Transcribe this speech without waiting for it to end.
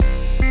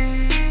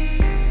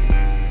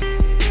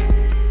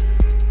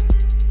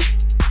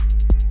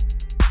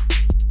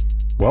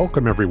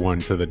Welcome, everyone,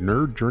 to the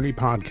Nerd Journey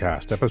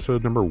Podcast,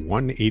 episode number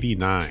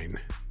 189.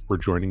 We're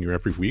joining you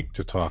every week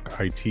to talk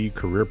IT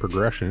career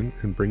progression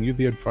and bring you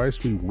the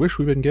advice we wish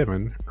we'd been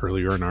given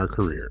earlier in our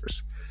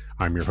careers.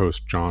 I'm your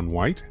host, John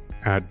White,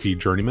 at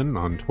VJourneyman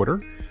on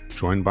Twitter,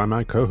 joined by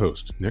my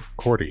co-host, Nick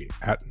Cordy,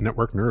 at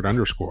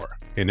NetworkNerd_.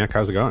 Hey, Nick,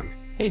 how's it going?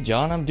 Hey,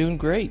 John, I'm doing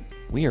great.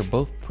 We are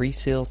both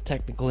pre-sales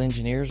technical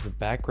engineers with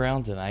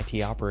backgrounds in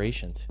IT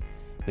operations.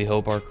 We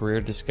hope our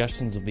career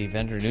discussions will be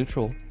vendor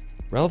neutral,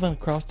 relevant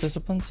across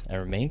disciplines, and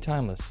remain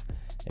timeless.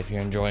 If you're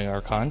enjoying our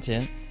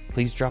content,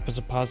 please drop us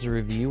a positive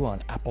review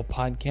on Apple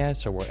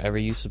Podcasts or wherever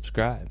you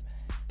subscribe.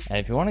 And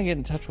if you want to get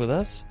in touch with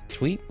us,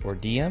 tweet or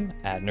DM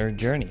at Nerd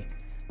Journey.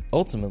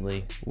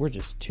 Ultimately, we're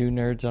just two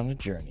nerds on a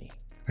journey.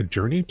 A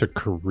journey to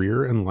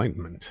career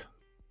enlightenment.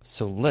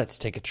 So let's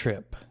take a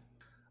trip.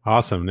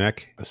 Awesome,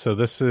 Nick. So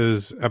this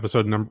is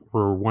episode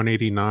number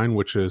 189,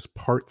 which is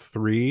part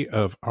 3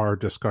 of our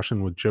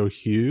discussion with Joe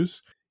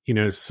Hughes. You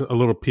know, it's a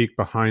little peek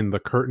behind the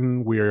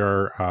curtain. We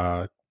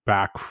are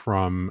back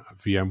from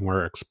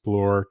VMware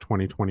Explore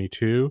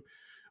 2022,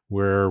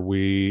 where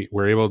we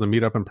were able to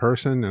meet up in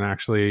person. And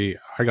actually,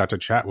 I got to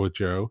chat with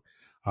Joe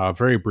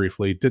very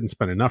briefly. Didn't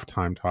spend enough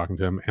time talking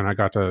to him. And I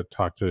got to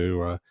talk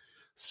to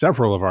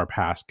several of our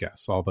past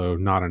guests, although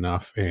not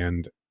enough.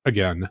 And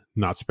again,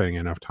 not spending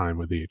enough time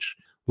with each.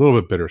 A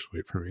little bit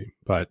bittersweet for me.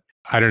 But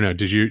I don't know.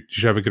 Did you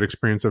have a good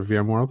experience at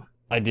VMworld?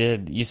 I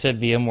did. You said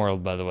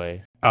VMworld, by the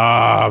way.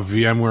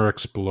 VMware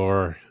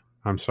Explore.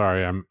 I'm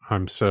sorry,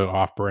 I'm so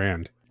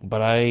off-brand.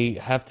 But I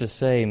have to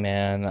say,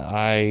 man,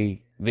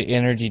 the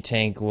energy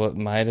tank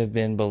might have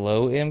been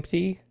below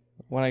empty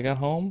when I got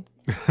home.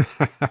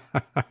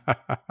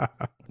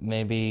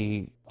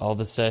 Maybe all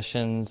the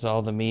sessions,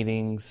 all the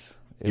meetings.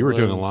 You were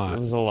doing a lot. It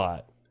was a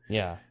lot,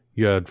 yeah.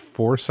 You had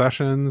 4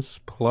 sessions,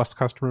 plus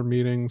customer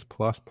meetings,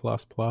 plus.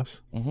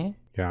 Mm-hmm.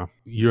 Yeah.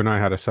 You and I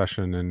had a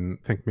session, and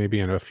I think maybe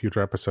in a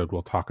future episode,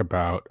 we'll talk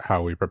about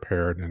how we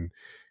prepared and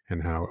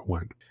how it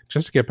went.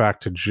 Just to get back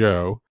to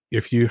Joe,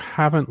 if you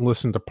haven't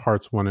listened to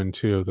parts 1 and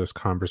 2 of this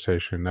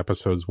conversation,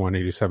 episodes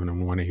 187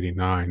 and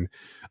 189,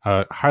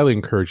 highly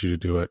encourage you to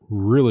do it.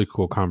 Really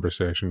cool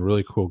conversation,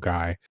 really cool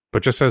guy.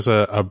 But just as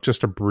a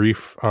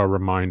brief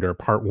reminder,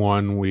 part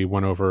 1, we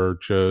went over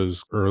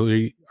Joe's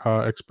early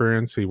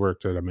experience. He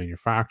worked at a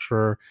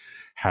manufacturer,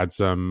 had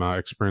some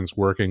experience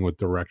working with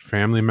direct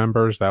family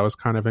members. That was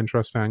kind of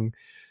interesting.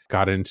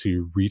 Got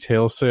into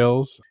retail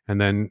sales,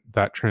 and then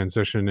that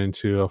transitioned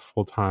into a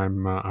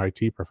full-time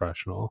IT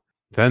professional.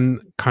 Then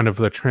kind of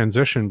the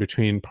transition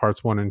between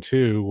parts 1 and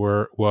 2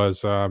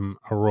 was a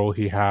role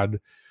he had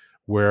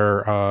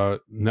where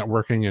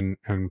networking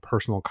and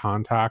personal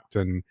contact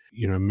and,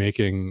 you know,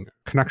 making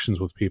connections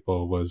with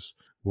people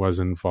was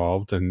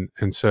involved. And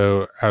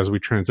so as we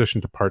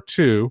transitioned to part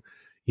 2,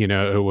 you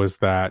know, it was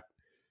that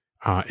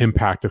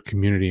impact of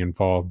community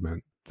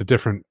involvement. The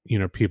different, you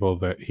know, people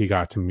that he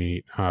got to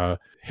meet,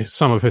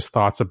 some of his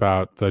thoughts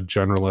about the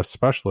generalist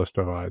specialist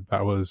divide.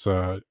 That was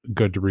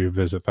good to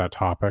revisit that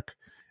topic.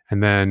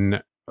 And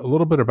then a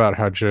little bit about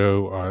how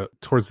Joe,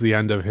 towards the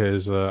end of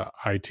his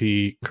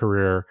IT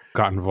career,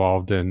 got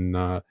involved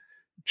in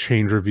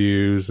change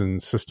reviews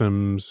and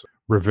systems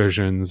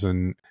revisions,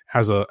 and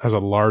as a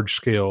large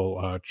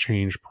scale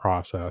change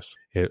process.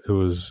 It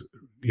was,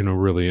 you know,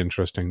 really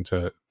interesting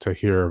to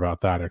hear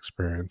about that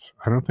experience.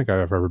 I don't think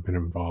I've ever been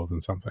involved in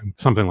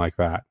something like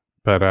that.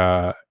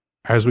 But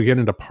as we get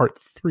into part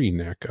 3,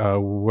 Nick,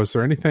 was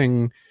there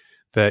anything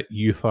that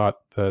you thought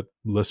that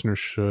listeners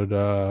should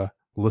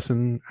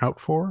listen out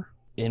for?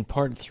 In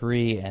part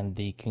 3 and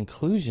the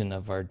conclusion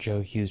of our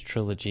Joe Hughes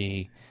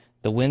trilogy,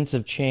 The Winds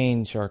of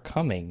Change Are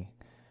Coming,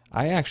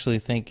 I actually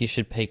think you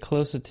should pay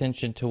close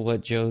attention to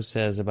what Joe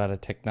says about a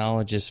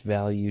technologist's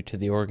value to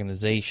the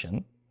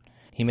organization.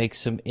 He makes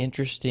some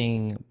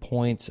interesting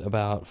points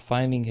about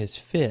finding his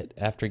fit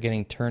after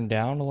getting turned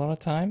down a lot of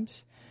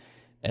times.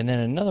 And then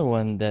another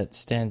one that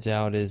stands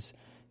out is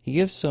he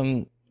gives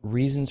some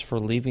reasons for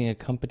leaving a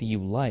company you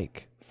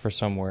like for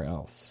somewhere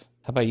else.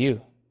 How about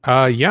you?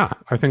 Yeah,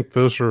 I think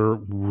those are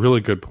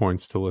really good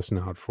points to listen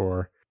out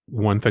for.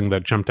 One thing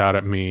that jumped out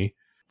at me,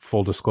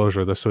 full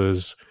disclosure, this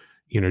was,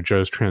 you know,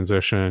 Joe's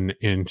transition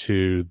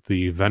into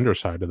the vendor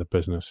side of the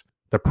business.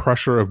 The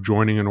pressure of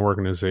joining an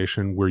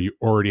organization where you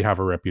already have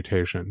a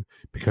reputation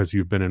because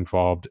you've been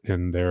involved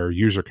in their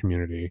user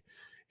community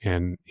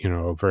in, you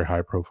know, a very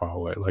high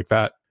profile way. Like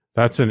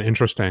that's an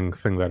interesting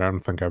thing that I don't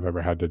think I've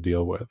ever had to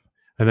deal with.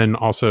 And then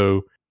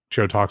also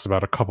Joe talks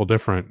about a couple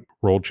different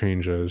role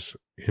changes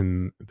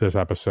in this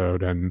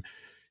episode, and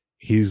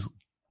he's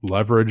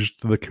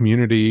leveraged the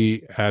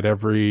community at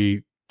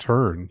every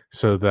turn.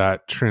 So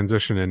that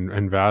transition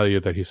and value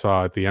that he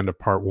saw at the end of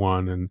part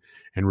 1 and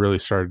really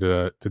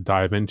started to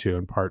dive into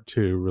in part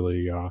 2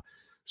 really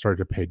started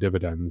to pay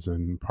dividends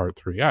in part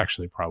 3,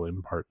 actually probably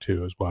in part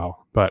 2 as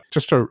well. But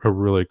just a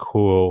really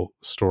cool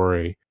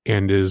story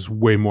and is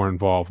way more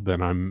involved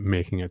than I'm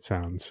making it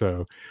sound.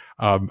 So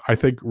I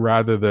think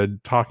rather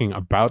than talking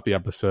about the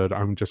episode,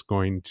 I'm just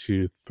going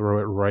to throw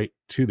it right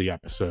to the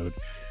episode.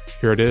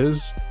 Here it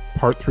is,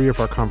 part 3 of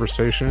our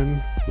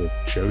conversation with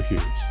Joe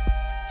Hughes.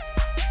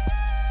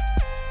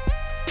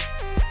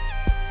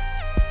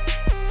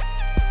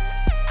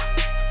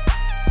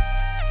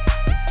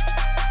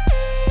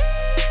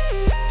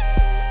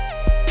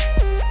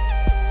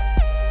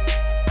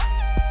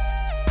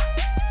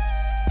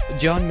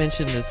 John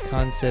mentioned this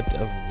concept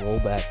of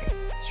rollback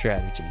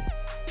strategy.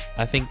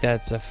 I think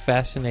that's a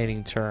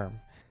fascinating term.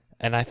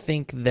 And I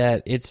think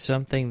that it's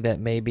something that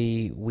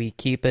maybe we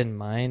keep in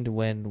mind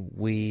when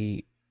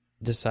we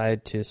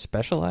decide to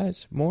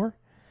specialize more.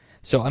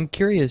 So I'm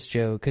curious,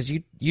 Joe, because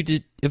you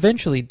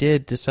eventually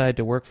did decide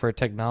to work for a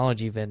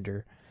technology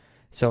vendor.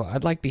 So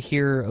I'd like to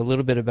hear a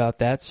little bit about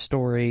that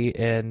story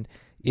and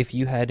if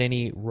you had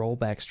any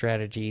rollback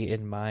strategy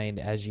in mind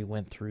as you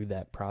went through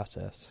that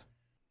process.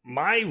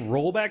 My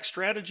rollback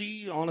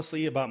strategy,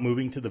 honestly, about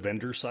moving to the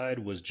vendor side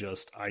was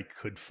just I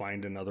could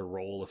find another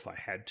role if I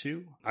had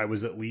to. I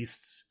was at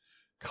least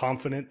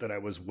confident that I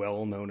was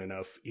well known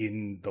enough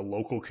in the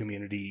local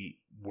community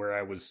where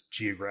I was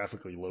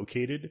geographically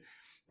located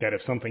that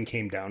if something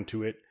came down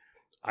to it,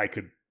 I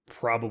could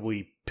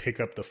probably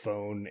pick up the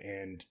phone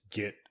and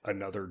get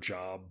another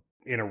job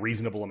in a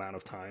reasonable amount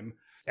of time.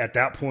 At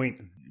that point,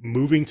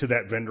 moving to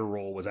that vendor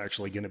role was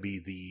actually going to be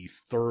the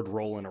third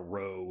role in a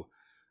row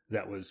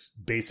that was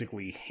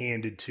basically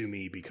handed to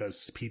me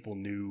because people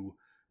knew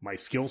my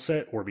skill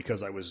set or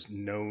because I was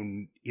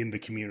known in the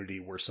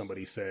community where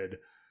somebody said,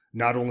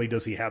 not only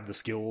does he have the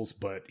skills,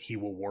 but he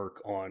will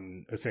work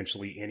on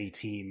essentially any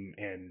team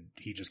and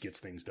he just gets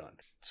things done.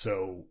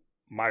 So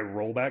my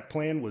rollback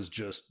plan was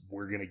just,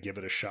 we're going to give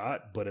it a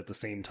shot. But at the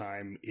same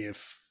time,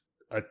 if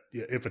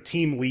a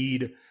team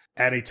lead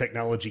at a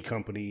technology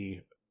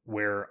company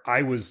where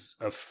I was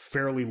a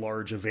fairly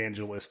large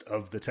evangelist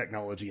of the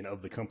technology and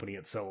of the company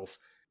itself,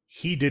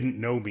 he didn't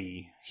know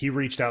me. He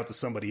reached out to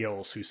somebody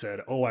else who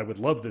said, oh, I would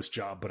love this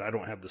job, but I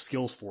don't have the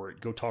skills for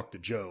it. Go talk to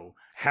Joe.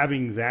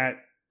 Having that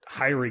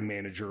hiring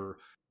manager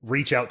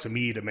reach out to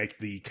me to make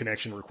the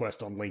connection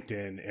request on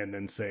LinkedIn and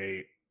then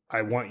say,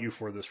 I want you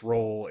for this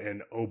role.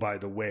 And oh, by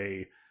the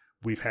way,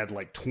 we've had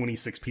like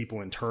 26 people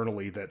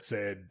internally that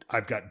said,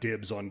 I've got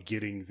dibs on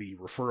getting the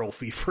referral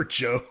fee for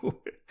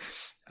Joe.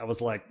 I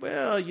was like,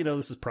 well,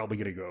 this is probably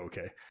going to go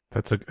okay.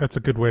 That's a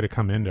good way to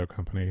come into a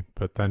company,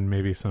 but then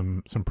maybe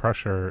some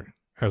pressure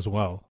as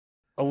well.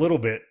 A little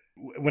bit.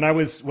 When I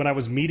was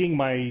meeting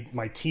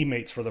my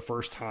teammates for the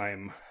first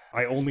time,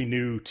 I only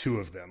knew 2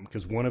 of them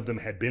because one of them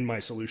had been my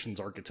solutions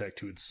architect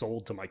who had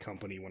sold to my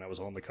company when I was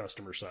on the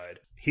customer side.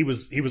 He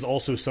was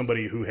also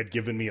somebody who had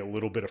given me a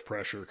little bit of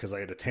pressure because I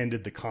had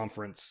attended the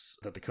conference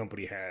that the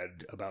company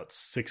had about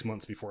 6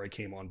 months before I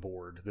came on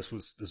board. This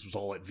was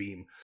all at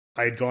Veeam.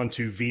 I had gone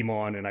to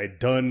VeeamON and I'd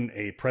done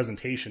a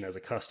presentation as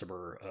a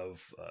customer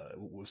of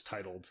was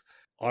titled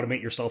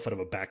Automate Yourself Out of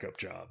a Backup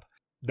Job.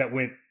 That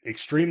went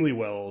extremely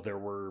well. There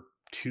were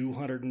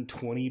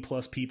 220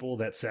 plus people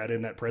that sat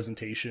in that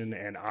presentation,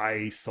 and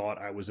I thought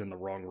I was in the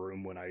wrong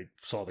room when I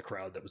saw the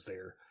crowd that was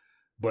there.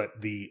 But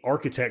the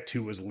architect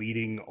who was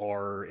leading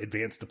our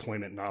advanced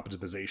deployment and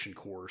optimization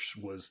course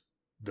was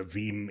the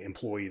Veeam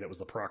employee that was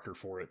the proctor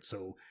for it.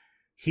 So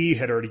he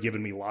had already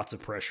given me lots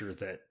of pressure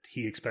that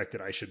he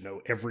expected I should know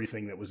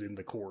everything that was in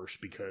the course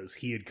because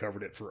he had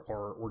covered it for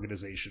our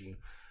organization,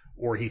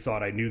 or he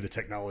thought I knew the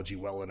technology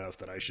well enough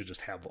that I should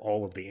just have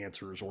all of the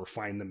answers or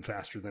find them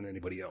faster than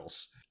anybody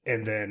else.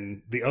 And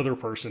then the other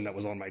person that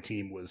was on my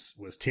team was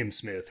Tim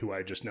Smith, who I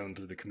had just known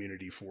through the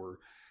community for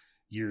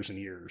years and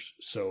years.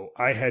 So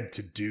I had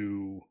to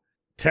do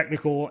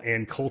technical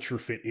and culture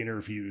fit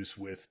interviews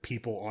with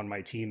people on my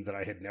team that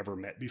I had never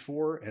met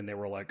before. And they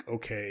were like,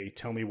 okay,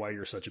 tell me why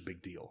you're such a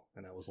big deal.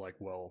 And I was like,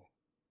 well,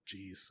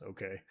 geez,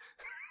 okay.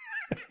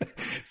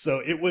 So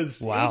it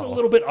was a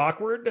little bit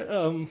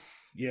awkward.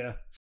 Yeah.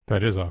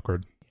 That is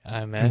awkward.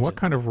 I imagine. And what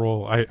kind of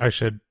role, I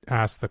should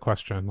ask the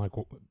question, like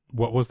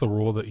what was the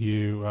role that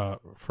you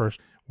first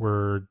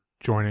were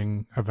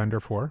joining a vendor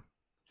for?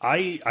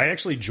 I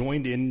actually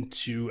joined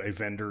into a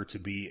vendor to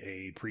be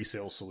a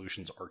pre-sales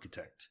solutions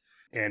architect.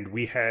 And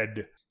we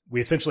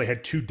essentially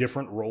had 2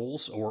 different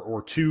roles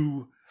or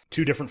two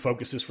different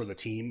focuses for the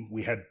team.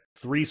 We had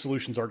 3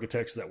 solutions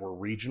architects that were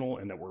regional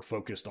and that were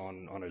focused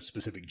on a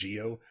specific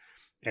geo.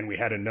 And we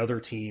had another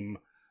team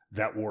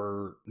that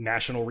were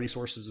national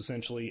resources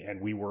essentially, and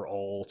we were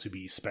all to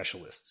be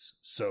specialists.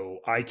 So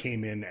I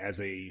came in as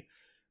a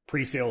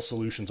pre-sales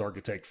solutions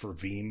architect for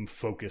Veeam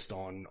focused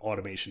on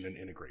automation and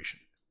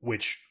integration,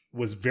 which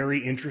was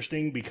very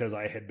interesting because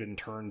I had been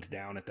turned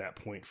down at that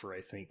point for,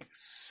 I think,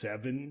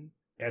 6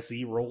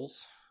 SE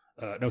roles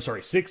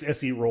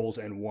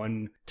and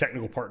 1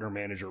 technical partner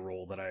manager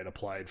role that I had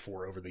applied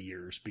for over the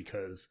years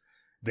because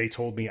they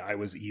told me I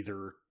was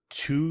either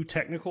too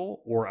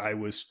technical or I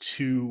was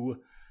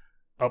too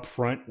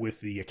upfront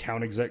with the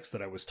account execs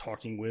that I was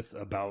talking with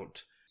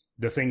about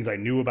the things I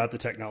knew about the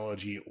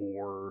technology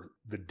or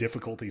the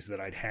difficulties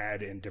that I'd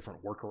had in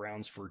different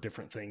workarounds for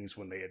different things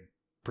when they had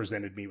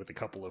presented me with a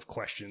couple of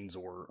questions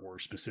or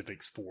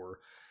specifics for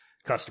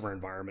customer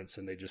environments.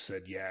 And they just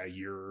said, yeah,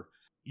 you're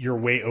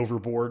way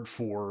overboard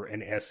for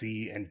an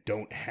SE and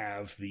don't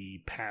have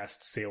the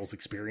past sales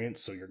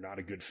experience, so you're not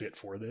a good fit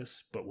for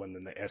this. But when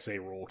then the SA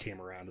role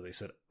came around and they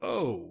said,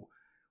 oh,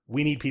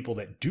 we need people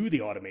that do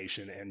the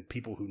automation and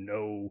people who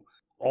know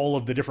all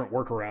of the different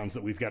workarounds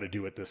that we've got to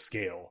do at this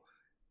scale,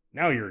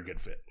 now you're a good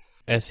fit.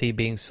 SE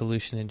being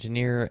solution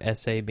engineer,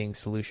 SA being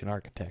solution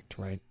architect,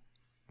 right?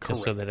 Correct.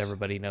 Just so that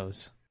everybody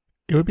knows.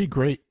 It would be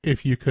great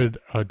if you could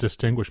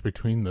distinguish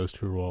between those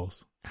two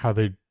roles, how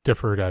they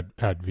differed at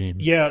Veeam.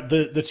 Yeah,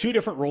 the two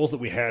different roles that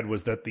we had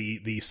was that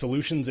the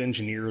solutions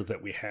engineer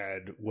that we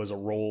had was a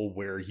role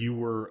where you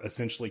were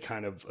essentially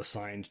kind of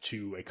assigned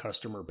to a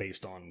customer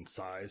based on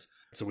size.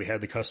 So we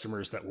had the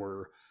customers that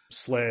were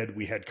SLED,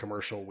 we had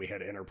commercial, we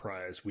had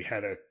enterprise, we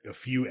had a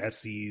few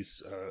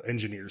SEs,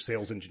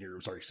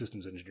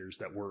 systems engineers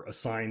that were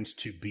assigned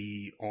to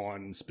be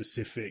on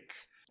specific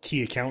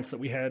key accounts that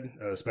we had,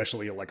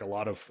 especially like a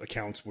lot of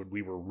accounts when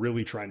we were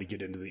really trying to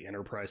get into the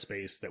enterprise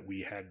space that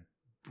we had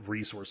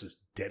resources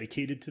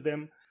dedicated to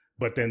them.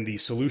 But then the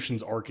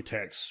solutions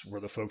architects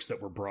were the folks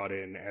that were brought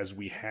in as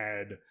we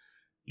had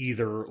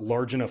either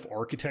large enough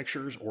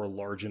architectures or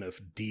large enough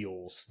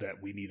deals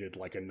that we needed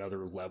like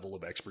another level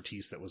of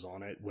expertise that was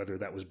on it, whether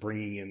that was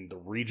bringing in the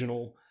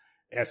regional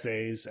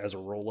SAs as a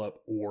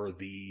roll-up or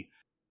the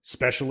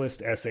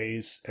specialist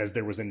SAs as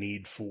there was a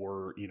need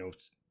for,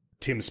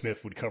 Tim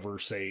Smith would cover,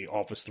 say,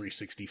 Office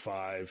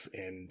 365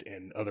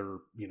 and other,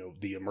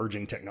 the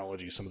emerging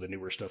technologies, some of the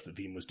newer stuff that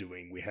Veeam was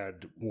doing. We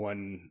had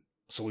one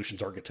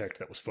solutions architect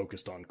that was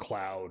focused on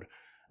cloud,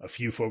 a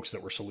few folks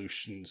that were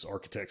solutions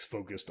architects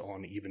focused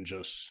on even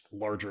just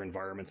larger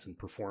environments and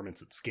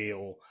performance at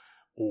scale,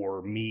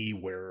 or me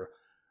where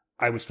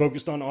I was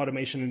focused on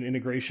automation and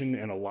integration.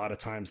 And a lot of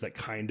times that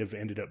kind of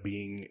ended up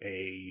being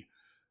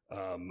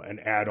an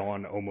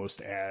add-on almost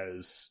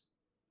as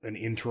an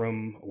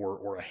interim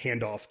or a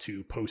handoff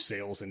to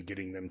post-sales and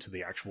getting them to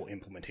the actual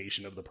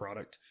implementation of the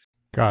product.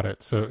 Got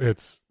it. So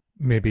it's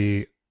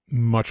maybe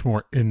much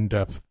more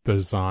in-depth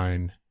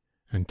design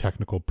and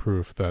technical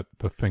proof that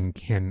the thing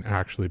can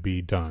actually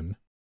be done.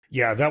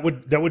 Yeah, that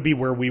would be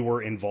where we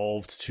were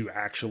involved to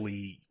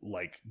actually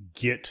like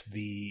get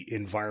the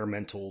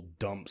environmental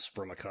dumps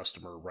from a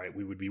customer, right?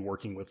 We would be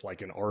working with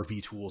like an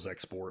RV Tools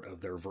export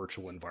of their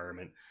virtual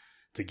environment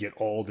to get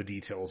all the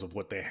details of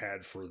what they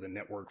had for the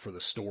network, for the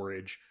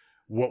storage,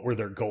 what were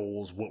their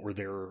goals, what were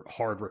their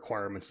hard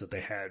requirements that they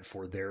had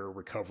for their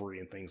recovery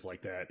and things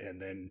like that, and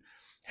then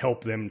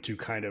help them to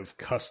kind of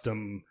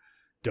custom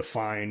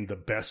define the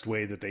best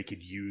way that they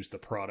could use the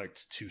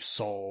product to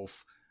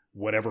solve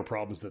whatever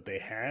problems that they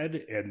had,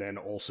 and then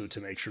also to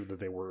make sure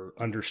that they were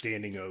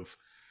understanding of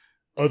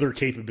other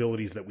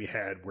capabilities that we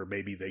had where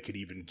maybe they could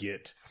even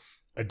get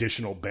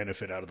additional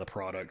benefit out of the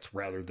product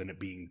rather than it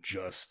being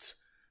just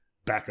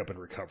backup and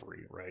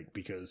recovery, right?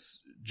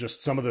 Because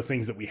just some of the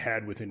things that we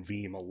had within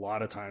Veeam, a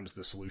lot of times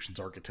the solutions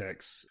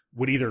architects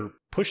would either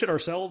push it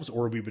ourselves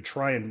or we would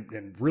try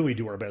and really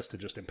do our best to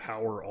just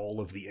empower all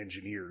of the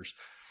engineers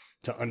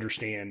to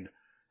understand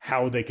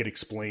how they could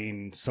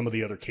explain some of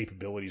the other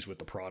capabilities with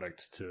the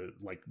product. To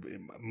like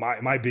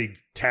my big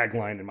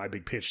tagline and my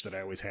big pitch that I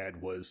always had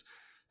was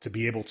to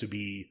be able to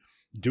be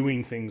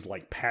doing things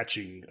like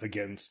patching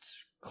against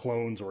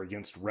clones or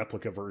against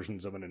replica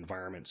versions of an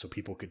environment so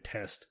people could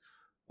test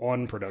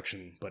on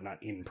production, but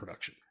not in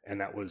production.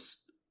 And that was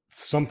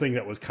something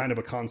that was kind of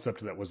a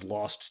concept that was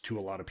lost to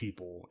a lot of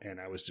people.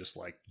 And I was just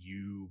like,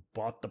 you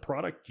bought the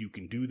product, you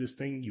can do this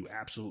thing, you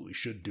absolutely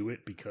should do it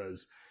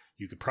because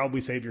you could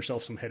probably save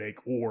yourself some headache,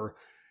 or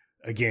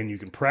again, you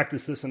can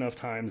practice this enough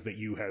times that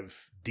you have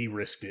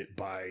de-risked it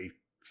by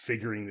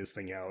figuring this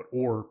thing out,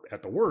 or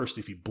at the worst,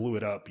 if you blew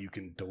it up, you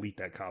can delete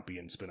that copy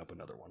and spin up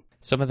another one.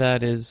 Some of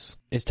that is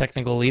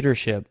technical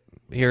leadership.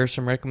 Here are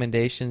some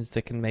recommendations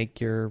that can make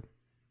your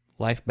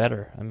life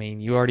better. I mean,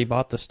 you already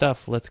bought the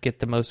stuff. Let's get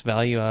the most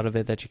value out of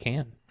it that you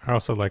can. I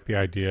also like the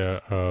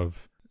idea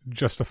of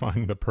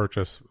justifying the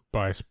purchase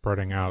by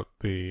spreading out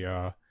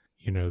the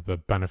the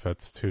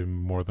benefits to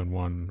more than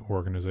one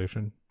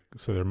organization.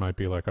 So there might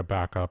be like a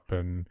backup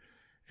and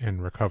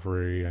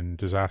recovery and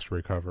disaster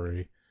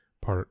recovery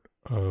part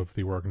of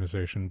the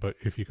organization. But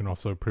if you can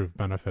also prove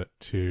benefit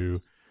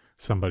to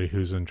somebody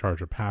who's in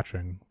charge of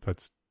patching,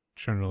 that's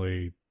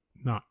generally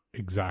not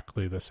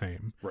exactly the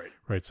same.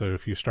 Right. So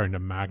if you're starting to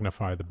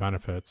magnify the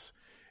benefits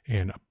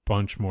and a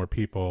bunch more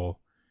people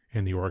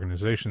in the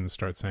organization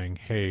start saying,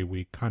 hey,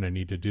 we kind of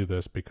need to do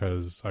this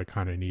because I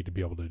kind of need to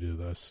be able to do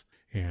this.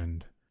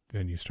 And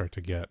then you start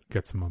to get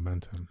some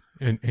momentum.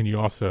 And you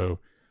also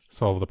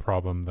solve the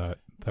problem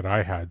that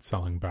I had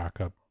selling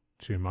backup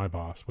to my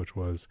boss, which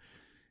was,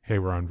 hey,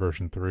 we're on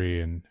version 3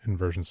 and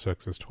version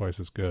 6 is twice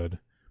as good,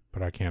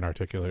 but I can't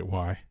articulate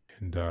why.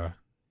 And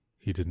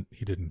he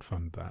didn't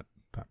fund that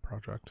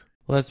project.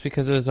 Well, that's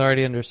because it was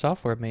already under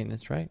software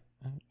maintenance, right?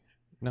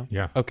 No?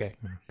 Yeah. Okay,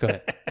 go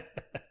ahead.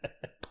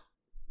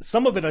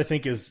 Some of it I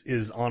think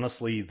is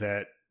honestly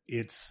that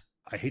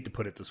I hate to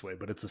put it this way,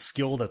 but it's a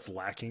skill that's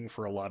lacking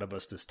for a lot of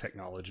us as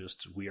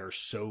technologists. We are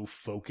so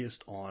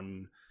focused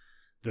on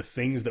the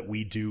things that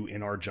we do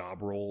in our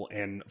job role.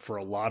 And for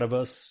a lot of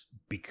us,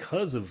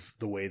 because of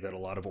the way that a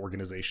lot of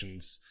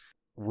organizations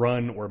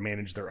run or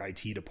manage their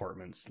IT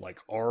departments, like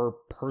our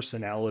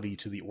personality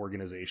to the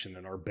organization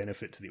and our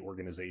benefit to the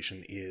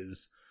organization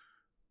is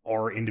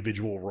our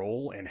individual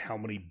role and how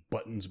many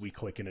buttons we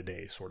click in a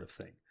day, sort of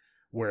thing.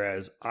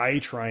 Whereas I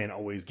try and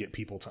always get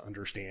people to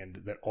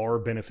understand that our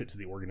benefit to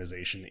the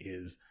organization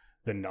is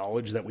the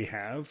knowledge that we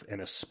have, and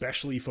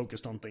especially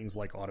focused on things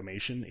like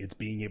automation. It's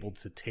being able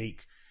to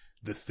take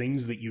the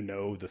things that you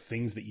know, the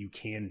things that you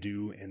can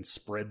do, and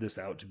spread this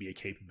out to be a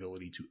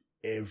capability to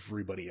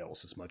everybody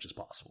else as much as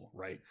possible,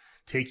 right?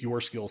 Take your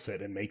skill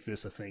set and make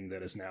this a thing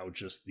that is now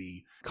just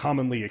the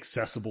commonly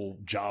accessible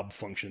job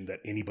function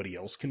that anybody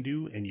else can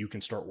do, and you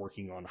can start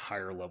working on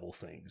higher level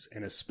things.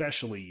 And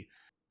especially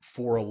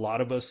for a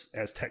lot of us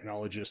as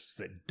technologists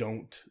that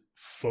don't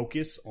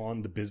focus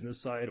on the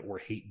business side or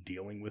hate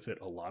dealing with it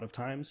a lot of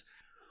times,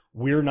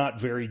 we're not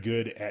very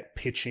good at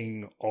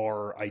pitching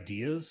our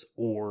ideas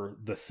or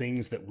the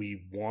things that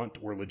we want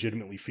or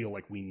legitimately feel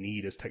like we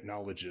need as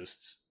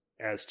technologists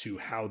as to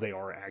how they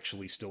are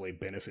actually still a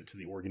benefit to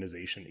the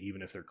organization,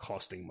 even if they're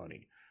costing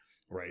money,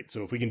 right?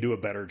 So if we can do a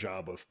better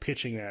job of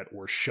pitching that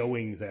or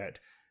showing that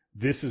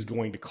this is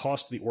going to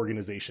cost the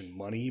organization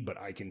money, but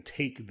I can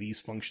take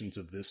these functions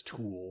of this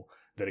tool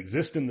that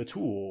exist in the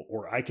tool,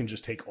 or I can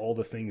just take all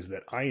the things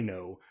that I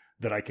know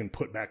that I can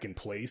put back in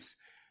place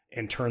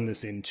and turn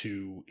this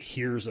into,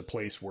 here's a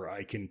place where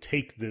I can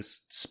take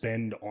this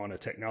spend on a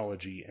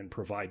technology and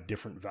provide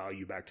different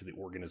value back to the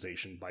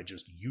organization by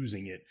just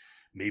using it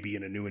maybe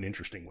in a new and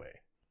interesting way.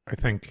 I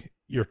think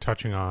you're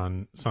touching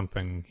on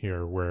something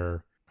here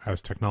where,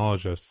 as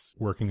technologists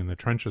working in the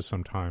trenches,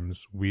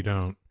 sometimes we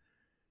don't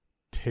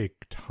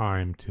take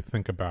time to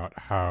think about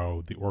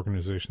how the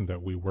organization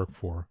that we work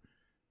for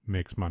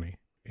makes money.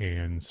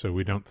 And so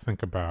we don't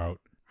think about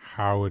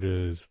how it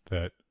is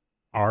that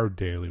our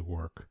daily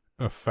work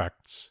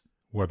affects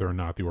whether or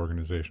not the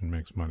organization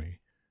makes money.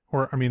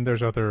 Or, I mean,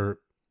 there's other,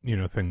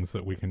 things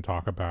that we can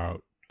talk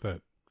about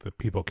that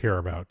people care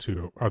about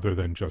too, other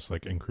than just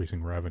like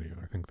increasing revenue.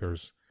 I think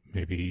there's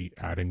maybe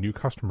adding new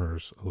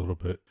customers a little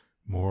bit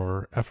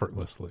more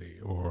effortlessly,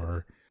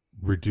 or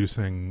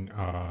reducing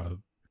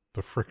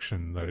the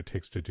friction that it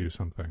takes to do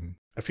something.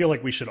 I feel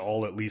like we should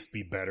all at least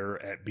be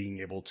better at being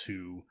able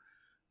to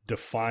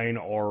define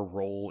our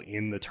role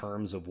in the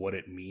terms of what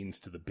it means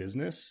to the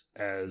business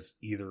as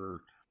either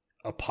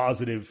a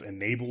positive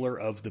enabler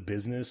of the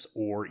business,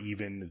 or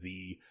even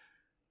the,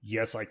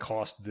 yes, I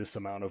cost this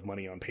amount of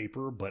money on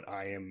paper, but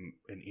I am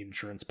an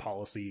insurance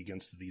policy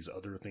against these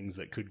other things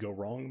that could go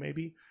wrong,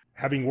 maybe.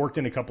 Having worked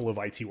in a couple of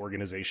IT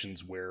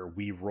organizations where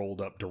we rolled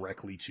up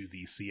directly to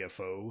the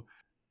CFO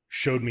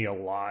showed me a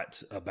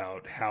lot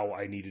about how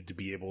I needed to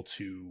be able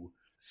to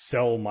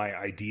sell my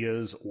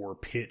ideas or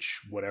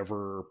pitch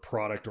whatever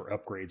product or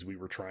upgrades we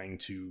were trying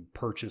to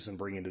purchase and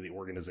bring into the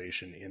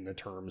organization in the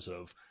terms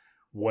of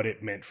what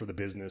it meant for the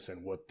business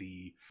and what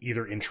the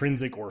either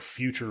intrinsic or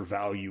future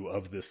value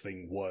of this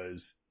thing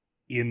was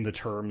in the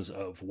terms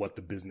of what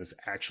the business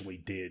actually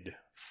did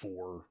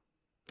for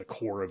the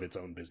core of its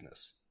own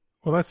business.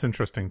 Well, that's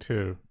interesting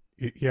too.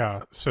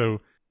 Yeah.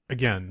 So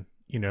again,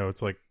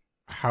 it's like,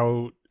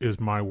 how is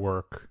my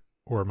work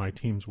or my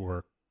team's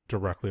work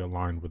directly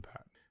aligned with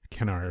that?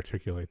 Can I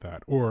articulate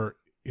that? Or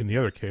in the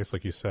other case,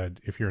 like you said,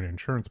 if you're an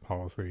insurance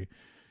policy,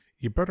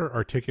 you better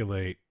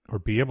articulate or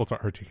be able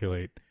to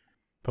articulate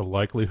the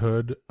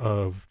likelihood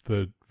of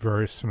the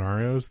various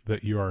scenarios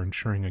that you are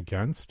insuring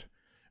against,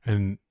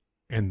 and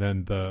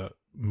then the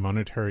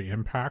monetary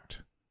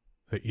impact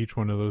that each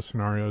one of those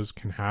scenarios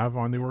can have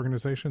on the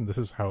organization. This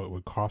is how it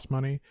would cost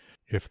money.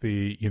 If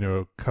the,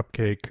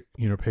 cupcake,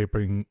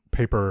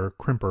 paper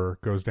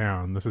crimper goes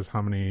down, this is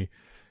how many,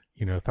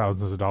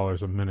 thousands of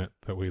dollars a minute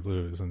that we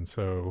lose. And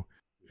so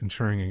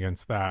insuring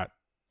against that,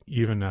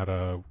 even at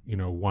a,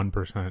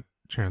 1%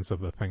 chance of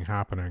the thing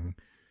happening,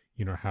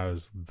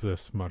 has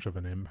this much of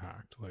an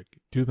impact. Like,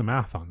 do the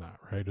math on that,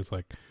 right? It's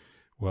like,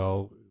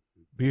 well,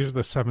 these are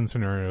the 7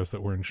 scenarios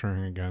that we're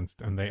insuring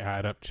against, and they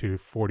add up to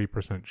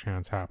 40%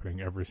 chance happening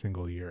every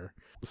single year.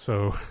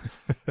 So,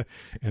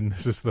 and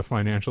this is the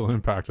financial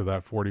impact of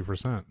that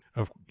 40%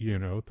 of,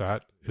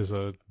 that is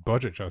a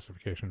budget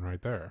justification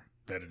right there.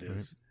 That it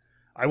is.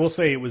 Right? I will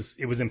say it was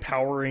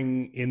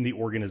empowering in the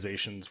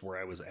organizations where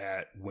I was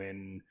at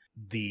when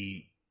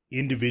the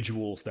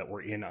individuals that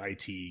were in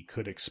IT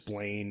could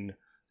explain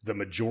the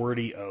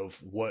majority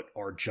of what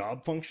our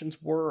job functions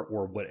were,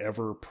 or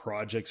whatever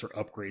projects or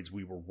upgrades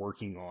we were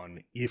working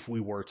on, if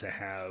we were to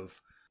have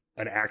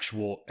an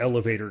actual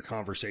elevator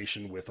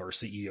conversation with our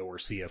CEO or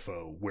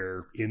CFO,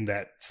 where in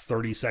that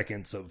 30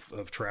 seconds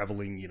of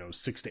traveling,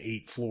 6 to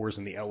 8 floors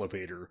in the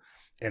elevator,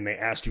 and they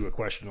asked you a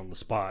question on the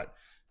spot,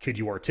 could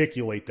you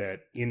articulate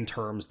that in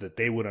terms that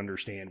they would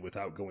understand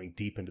without going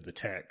deep into the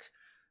tech,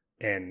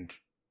 and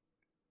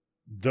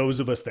those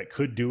of us that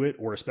could do it,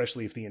 or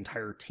especially if the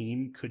entire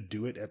team could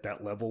do it at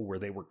that level where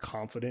they were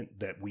confident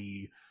that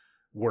we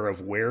were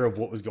aware of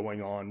what was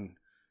going on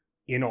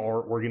in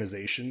our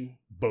organization,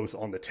 both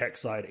on the tech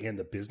side and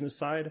the business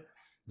side,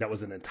 that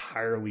was an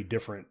entirely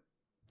different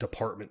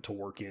department to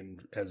work in,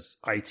 as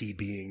IT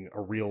being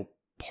a real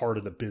part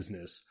of the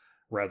business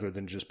rather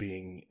than just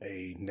being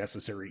a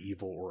necessary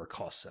evil or a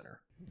cost center.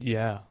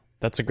 Yeah,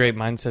 that's a great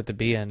mindset to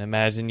be in.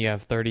 Imagine you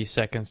have 30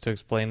 seconds to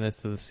explain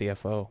this to the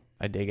CFO.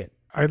 I dig it.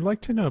 I'd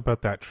like to know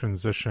about that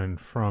transition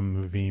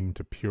from Veeam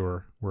to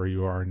Pure, where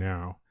you are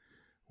now.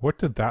 What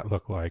did that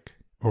look like?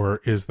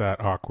 Or is that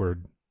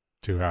awkward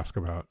to ask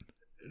about?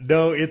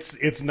 No,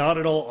 it's not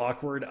at all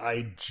awkward.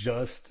 I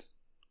just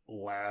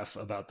laugh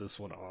about this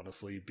one,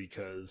 honestly,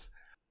 because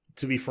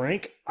to be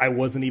frank, I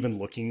wasn't even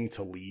looking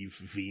to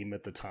leave Veeam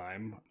at the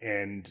time.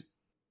 And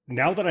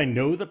now that I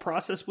know the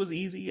process was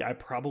easy, I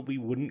probably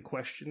wouldn't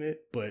question it.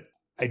 But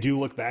I do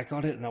look back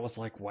on it and I was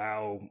like,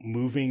 wow,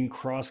 moving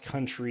cross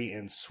country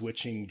and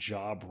switching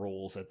job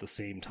roles at the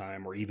same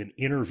time, or even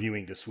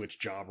interviewing to switch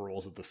job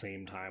roles at the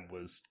same time,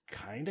 was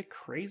kind of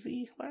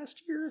crazy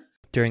last year.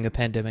 During a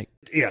pandemic.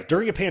 Yeah,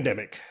 during a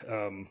pandemic,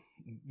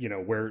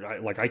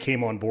 where I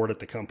came on board at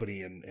the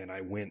company and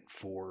I went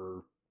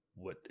for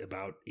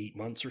about 8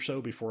 months or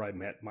so before I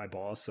met my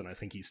boss. And I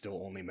think he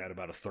still only met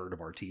about a third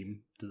of our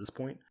team to this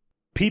point.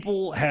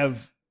 People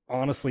have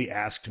honestly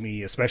asked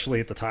me, especially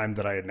at the time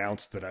that I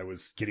announced that I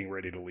was getting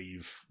ready to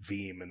leave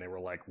Veeam, and they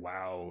were like,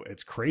 wow,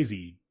 it's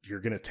crazy.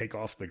 You're going to take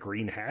off the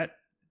green hat,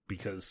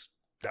 because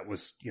that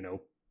was,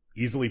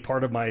 easily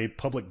part of my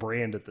public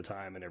brand at the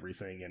time and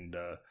everything. And,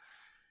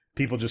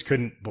 people just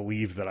couldn't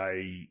believe that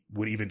I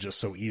would even just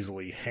so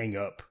easily hang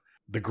up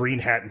the green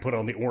hat and put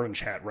on the orange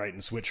hat, right,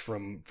 and switch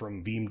from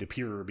Veeam to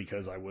Pure,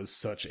 because I was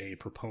such a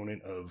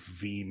proponent of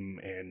Veeam.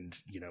 And,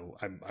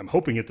 I'm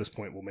hoping at this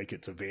point we'll make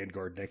it to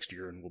Vanguard next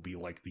year and we'll be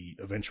like the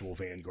eventual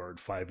Vanguard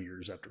 5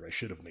 years after I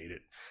should have made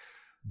it.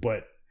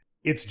 But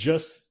it's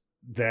just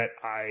that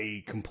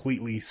I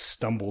completely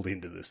stumbled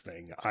into this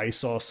thing. I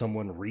saw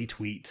someone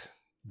retweet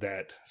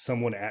that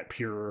someone at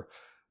Pure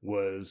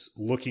was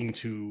looking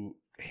to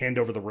hand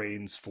over the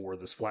reins for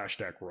this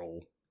FlashStack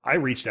role. I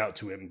reached out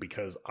to him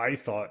because I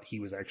thought he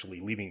was actually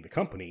leaving the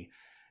company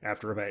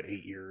after about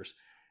 8 years.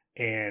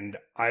 And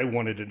I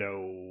wanted to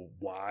know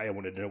why. I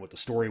wanted to know what the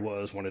story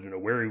was, wanted to know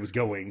where he was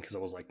going, because I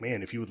was like,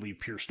 man, if he would leave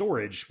Pure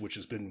Storage, which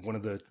has been one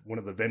of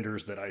the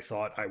vendors that I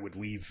thought I would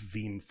leave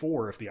Veeam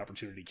for if the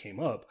opportunity came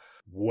up,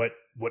 what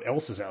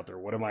else is out there?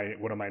 What am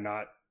I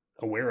not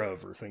aware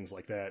of, or things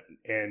like that?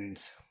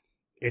 And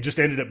it just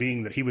ended up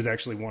being that he was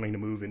actually wanting to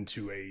move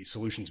into a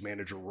solutions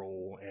manager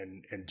role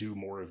and do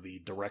more of the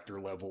director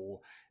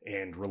level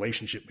and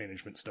relationship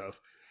management stuff.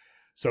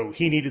 So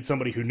he needed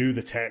somebody who knew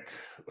the tech,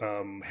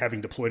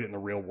 having deployed it in the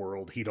real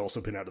world. He'd also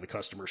been out of the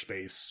customer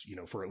space,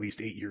 for at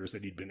least 8 years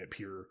that he'd been at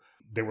Pure.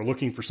 They were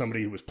looking for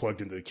somebody who was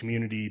plugged into the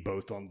community,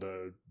 both on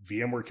the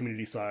VMware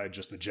community side,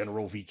 just the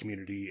general V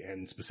community,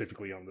 and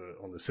specifically on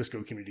the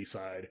Cisco community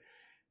side.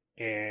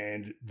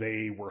 And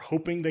they were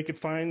hoping they could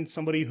find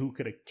somebody who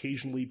could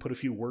occasionally put a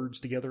few words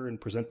together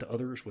and present to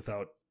others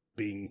without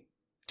being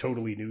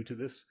totally new to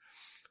this.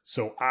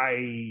 So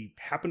I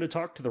happened to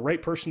talk to the right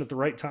person at the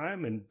right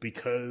time, and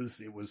because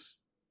it was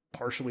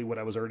partially what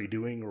I was already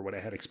doing or what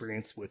I had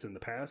experience with in the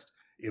past,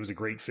 it was a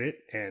great fit,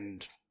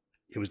 and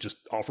it was just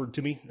offered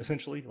to me,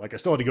 essentially. Like, I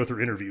still had to go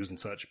through interviews and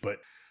such, but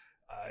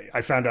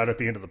I found out at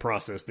the end of the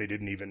process they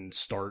didn't even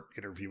start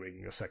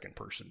interviewing a second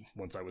person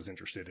once I was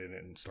interested in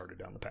it and started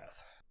down the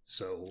path.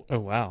 So, oh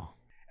wow,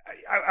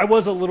 I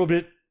was a little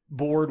bit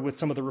bored with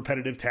some of the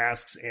repetitive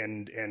tasks,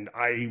 and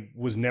I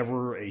was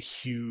never a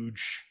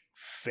huge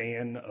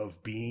fan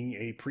of being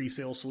a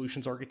pre-sale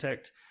solutions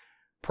architect,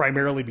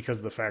 primarily because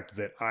of the fact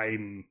that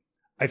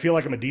I feel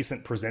like I'm a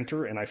decent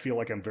presenter, and I feel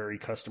like I'm very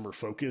customer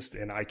focused,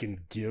 and I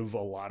can give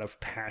a lot of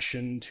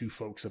passion to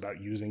folks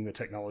about using the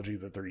technology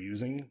that they're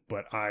using.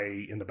 But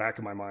I, in the back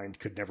of my mind,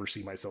 could never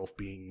see myself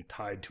being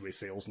tied to a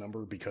sales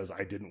number, because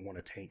I didn't want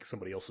to tank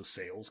somebody else's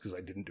sales because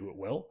I didn't do it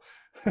well.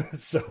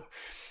 So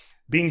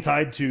being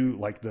tied to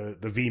like the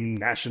Veeam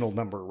national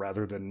number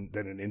rather than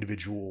an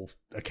individual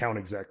account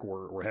exec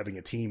or having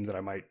a team that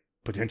I might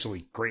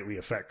potentially greatly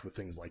affect with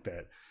things like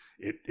that,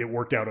 it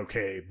worked out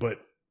okay. But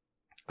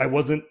I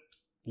wasn't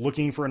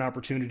looking for an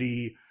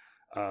opportunity.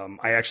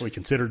 I actually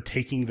considered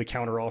taking the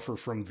counteroffer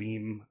from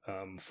Veeam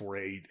for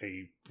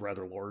a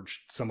rather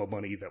large sum of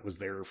money that was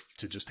there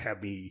to just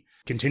have me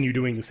continue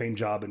doing the same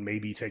job and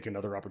maybe take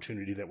another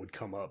opportunity that would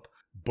come up.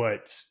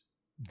 But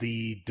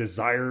the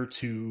desire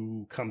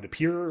to come to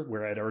Pure,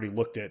 where I'd already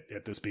looked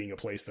at this being a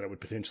place that I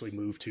would potentially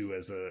move to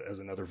as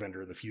another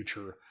vendor in the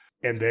future,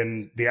 and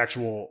then the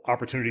actual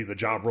opportunity, the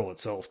job role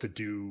itself, to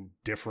do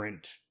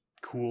different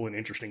cool and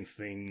interesting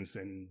things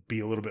and be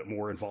a little bit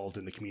more involved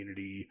in the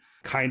community,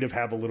 kind of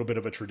have a little bit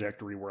of a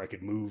trajectory where I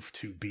could move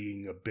to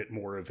being a bit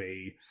more of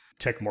a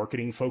tech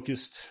marketing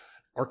focused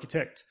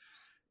architect.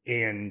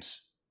 And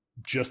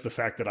just the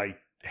fact that I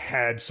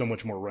had so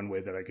much more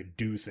runway that I could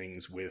do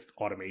things with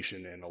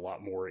automation and a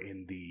lot more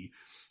in the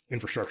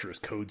infrastructure as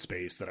code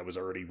space that I was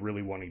already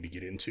really wanting to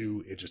get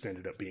into. It just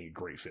ended up being a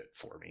great fit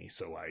for me.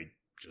 So I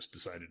just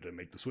decided to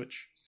make the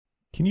switch.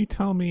 Can you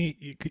tell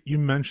me, you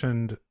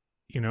mentioned,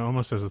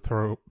 almost as a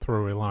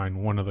throwaway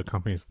line, one of the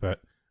companies that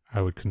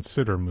I would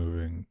consider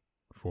moving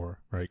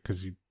for, right?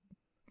 Because you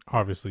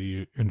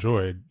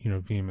enjoyed,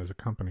 Veeam as a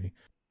company.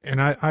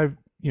 And I've,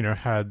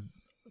 had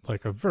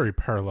like a very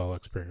parallel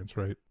experience,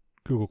 right?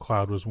 Google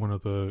Cloud was one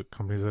of the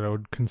companies that I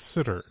would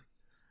consider,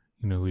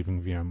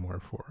 leaving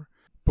VMware for.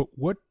 But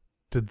what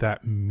did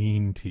that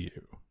mean to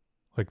you?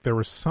 Like, there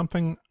was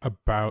something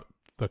about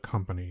the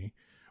company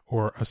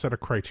or a set of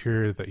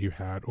criteria that you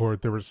had, or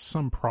there was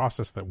some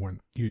process that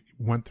you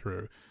went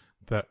through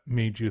that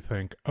made you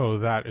think, oh,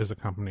 that is a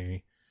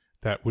company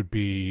that would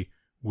be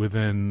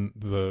within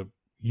the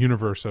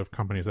universe of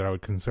companies that I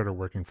would consider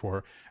working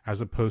for,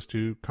 as opposed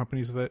to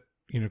companies that,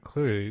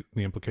 clearly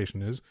the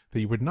implication is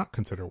that you would not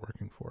consider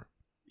working for.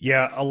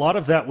 Yeah, a lot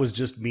of that was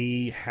just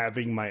me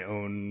having my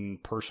own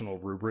personal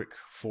rubric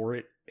for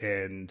it.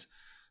 And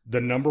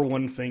the number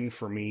one thing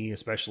for me,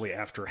 especially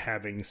after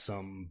having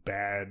some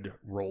bad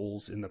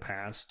roles in the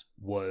past,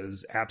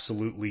 was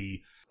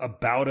absolutely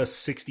about a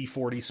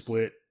 60-40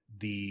 split.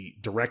 The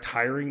direct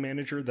hiring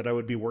manager that I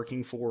would be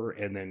working for,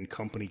 and then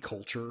company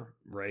culture,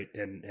 right?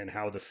 And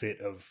how the fit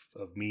of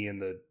me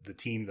and the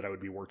team that I would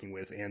be working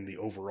with and the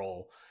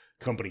overall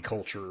company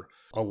culture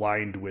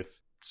aligned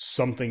with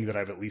something that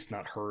I've at least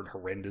not heard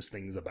horrendous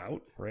things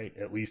about, right?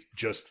 At least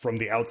just from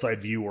the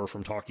outside view or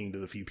from talking to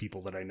the few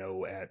people that I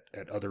know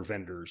at other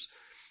vendors,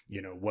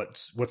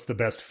 what's the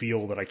best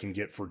feel that I can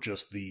get for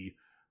just the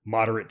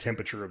moderate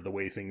temperature of the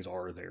way things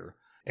are there.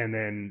 And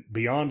then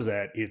beyond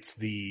that, it's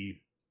the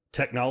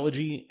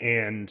technology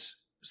and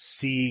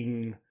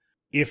seeing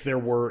if there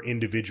were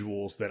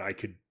individuals that I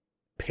could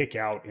pick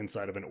out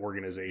inside of an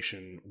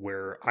organization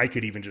where I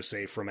could even just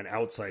say from an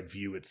outside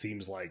view, it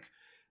seems like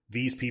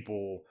these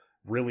people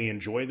really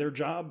enjoy their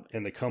job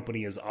and the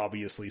company is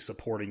obviously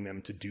supporting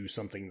them to do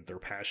something that they're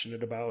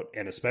passionate about.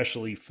 And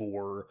especially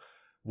for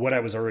what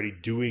I was already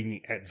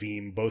doing at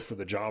Veeam, both for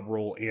the job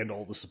role and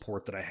all the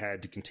support that I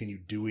had to continue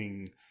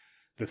doing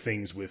the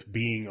things with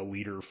being a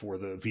leader for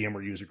the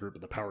VMware user group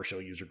and the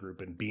PowerShell user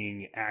group and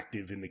being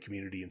active in the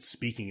community and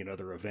speaking at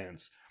other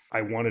events.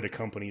 I wanted a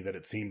company that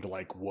it seemed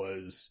like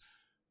was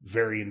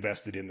very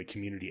invested in the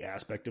community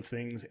aspect of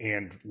things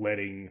and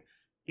letting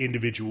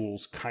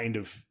individuals kind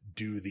of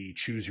do the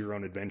choose your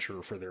own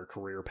adventure for their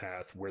career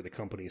path, where the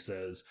company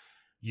says,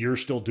 you're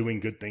still doing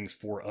good things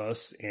for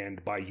us,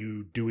 and by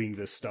you doing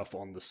this stuff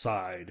on the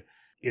side,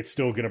 it's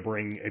still going to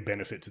bring a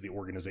benefit to the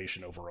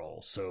organization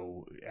overall.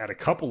 So at a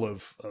couple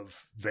of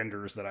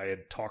vendors that I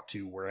had talked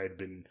to where I had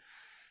been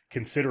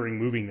considering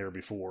moving there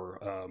before,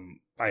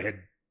 I had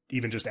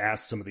even just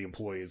asked some of the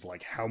employees,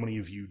 like, how many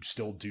of you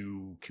still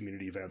do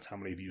community events? How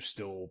many of you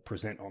still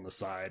present on the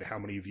side? How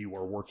many of you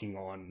are working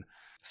on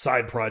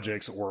side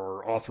projects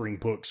or authoring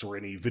books or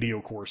any video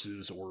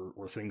courses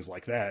or things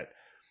like that,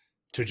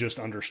 to just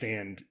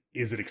understand,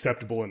 is it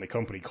acceptable in the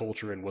company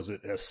culture, and was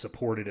it as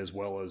supported as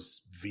well as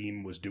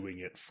Veeam was doing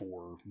it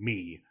for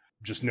me?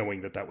 Just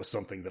knowing that was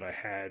something that I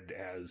had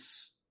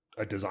as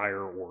a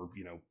desire or,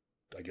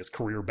 I guess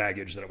career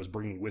baggage that I was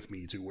bringing with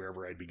me to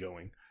wherever I'd be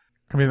going.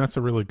 I mean, that's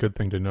a really good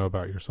thing to know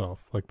about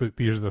yourself. Like,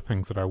 these are the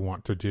things that I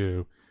want to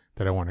do,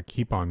 that I want to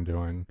keep on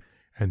doing,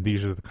 and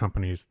these are the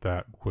companies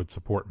that would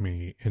support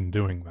me in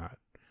doing that.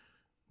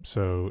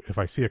 So if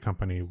I see a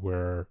company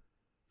where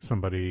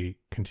somebody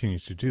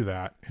continues to do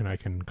that, and I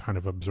can kind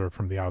of observe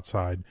from the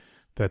outside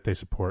that they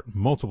support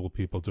multiple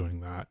people doing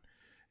that,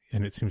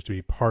 and it seems to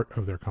be part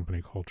of their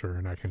company culture,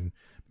 and I can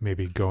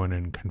maybe go in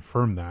and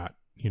confirm that,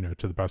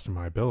 to the best of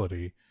my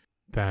ability,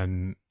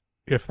 then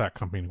if that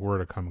company were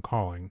to come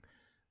calling,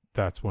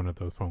 that's one of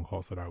those phone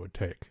calls that I would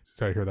take.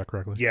 Did I hear that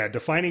correctly? Yeah,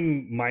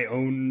 defining my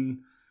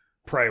own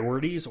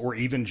priorities, or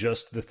even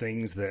just the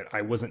things that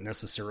I wasn't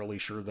necessarily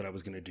sure that I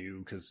was going to do.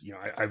 Because,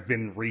 I've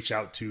been reached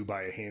out to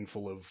by a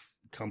handful of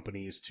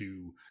companies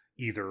to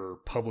either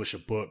publish a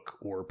book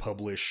or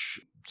publish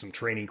some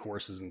training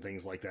courses and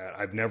things like that.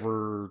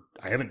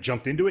 I haven't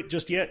jumped into it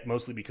just yet,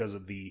 mostly because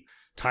of the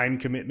time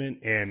commitment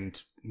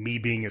and me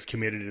being as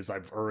committed as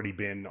I've already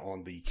been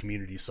on the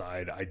community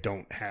side. I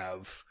don't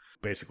have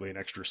basically an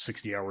extra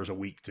 60 hours a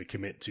week to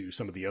commit to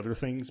some of the other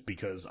things,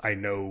 because I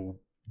know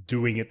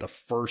doing it the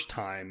first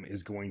time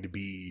is going to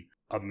be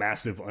a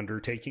massive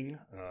undertaking.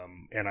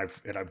 And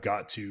I've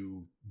got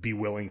to be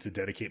willing to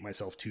dedicate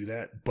myself to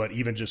that. But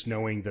even just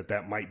knowing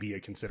that might be a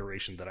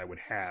consideration that I would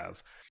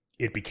have,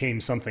 it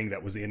became something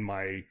that was in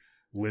my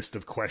list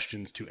of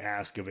questions to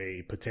ask of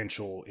a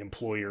potential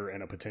employer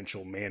and a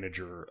potential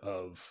manager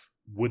of,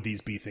 would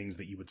these be things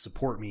that you would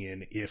support me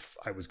in if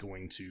I was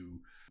going to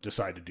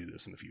decide to do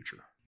this in the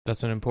future?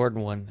 That's an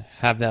important one.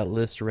 Have that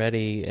list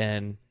ready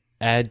and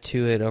add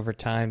to it over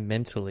time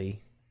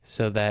mentally,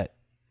 so that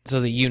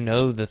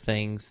the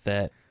things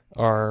that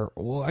are,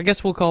 well, I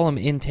guess we'll call them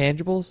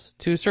intangibles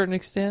to a certain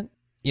extent.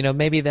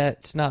 maybe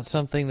that's not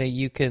something that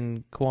you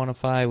can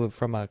quantify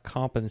from a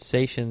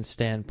compensation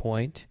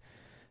standpoint,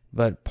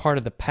 but part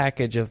of the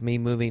package of me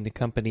moving to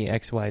company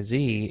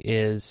XYZ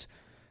is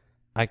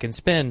I can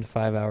spend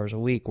 5 hours a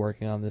week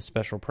working on this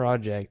special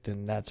project,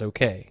 and that's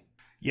okay.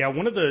 Yeah,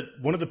 one of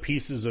the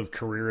pieces of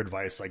career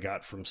advice I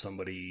got from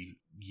somebody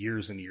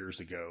years and years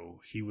ago,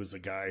 he was a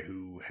guy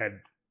who had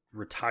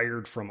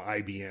retired from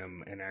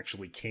IBM and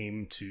actually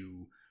came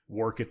to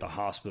work at the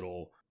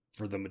hospital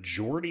for the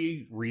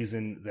majority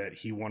reason that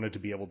he wanted to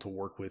be able to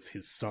work with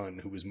his son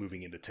who was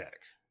moving into tech.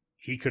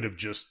 He could have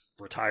just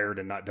retired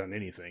and not done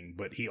anything,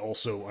 but he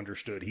also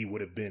understood he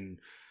would have been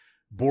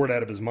bored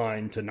out of his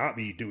mind to not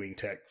be doing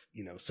tech,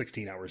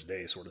 16 hours a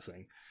day sort of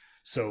thing.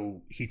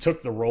 So he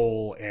took the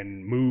role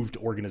and moved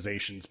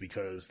organizations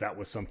because that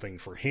was something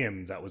for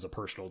him that was a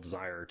personal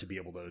desire to be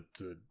able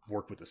to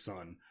work with his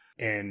son.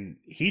 And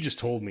he just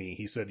told me,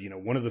 he said,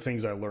 one of the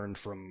things I learned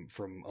from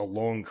a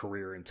long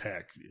career in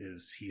tech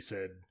is, he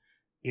said,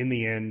 in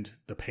the end,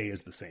 the pay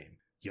is the same.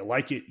 You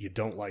like it, you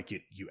don't like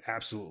it, you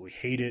absolutely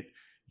hate it.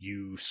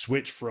 You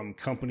switch from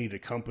company to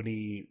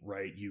company,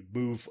 right? You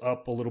move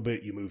up a little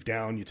bit, you move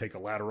down, you take a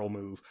lateral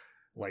move.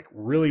 Like,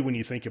 really, when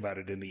you think about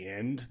it, in the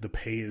end, the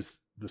pay is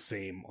the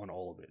same on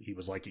all of it. He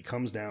was like, it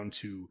comes down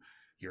to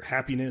your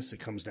happiness, it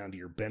comes down to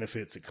your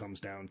benefits, it comes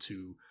down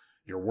to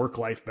your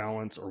work-life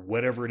balance, or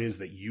whatever it is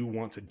that you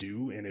want to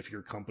do, and if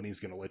your company's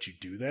going to let you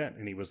do that.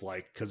 And he was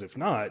like, because if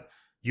not,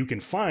 you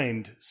can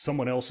find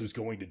someone else who's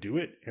going to do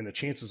it, and the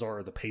chances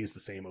are the pay is the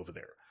same over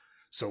there.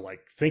 So,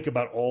 like, think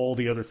about all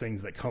the other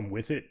things that come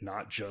with it,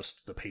 not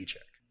just the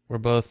paycheck. We're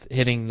both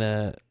hitting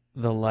the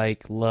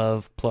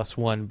love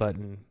 +1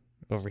 button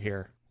over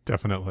here.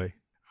 Definitely.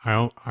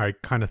 I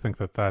kind of think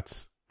that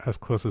that's as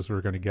close as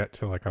we're going to get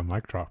to like a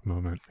mic drop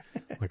moment.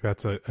 Like,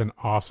 that's an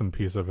awesome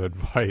piece of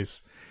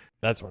advice.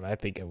 That's what I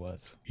think it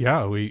was.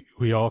 Yeah,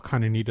 we all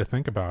kind of need to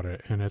think about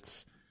it. And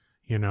it's,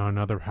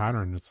 another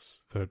pattern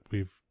that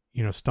we've,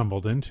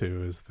 stumbled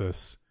into is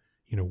this,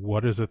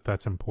 what is it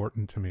that's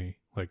important to me?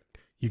 Like,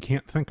 you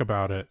can't think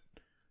about it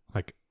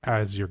like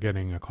as you're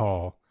getting a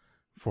call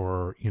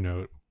for,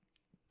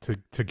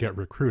 to get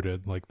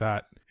recruited. Like,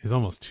 that is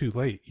almost too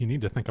late. You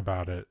need to think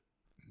about it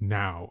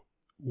now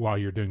while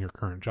you're doing your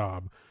current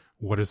job.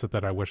 What is it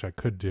that I wish I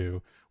could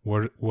do?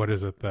 What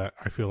is it that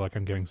I feel like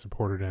I'm getting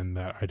supported in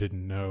that I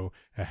didn't know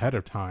ahead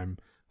of time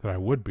that I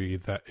would be,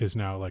 that is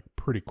now like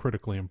pretty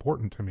critically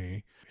important to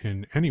me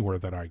in anywhere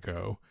that I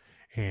go?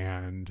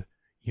 And,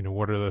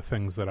 what are the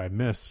things that I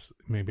miss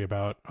maybe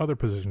about other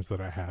positions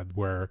that I had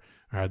where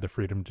I had the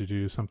freedom to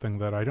do something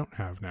that I don't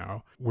have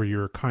now, where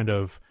you're kind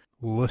of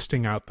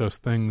listing out those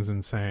things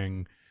and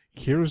saying,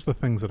 here's the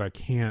things that I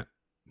can't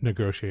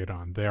negotiate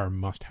on. They are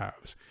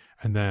must-haves.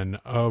 And then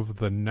of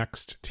the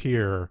next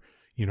tier,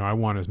 I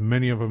want as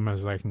many of them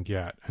as I can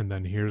get. And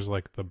then here's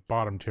like the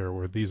bottom tier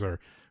where these are,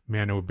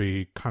 man, it would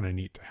be kind of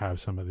neat to have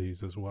some of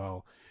these as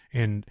well.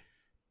 And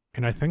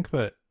I think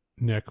that,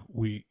 Nick,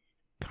 we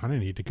kind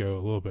of need to go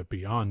a little bit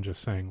beyond just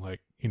saying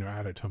like,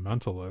 add it to a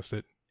mental list.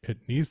 It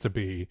needs to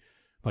be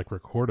like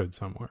recorded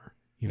somewhere,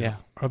 Yeah.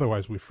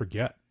 Otherwise we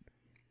forget.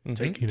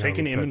 Mm-hmm. Take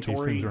an inventory,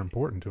 these things are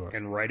important to us,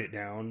 and write it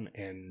down.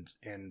 And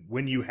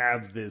when you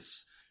have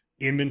this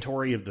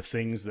inventory of the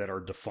things that are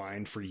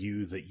defined for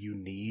you that you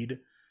need,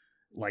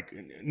 like,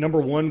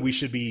 number one, we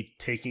should be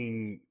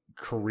taking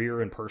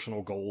career and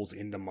personal goals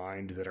into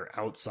mind that are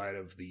outside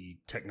of the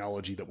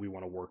technology that we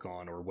want to work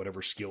on, or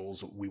whatever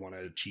skills we want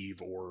to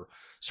achieve, or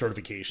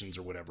certifications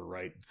or whatever,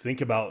 right?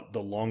 Think about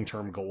the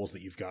long-term goals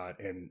that you've got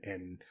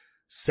and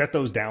set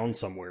those down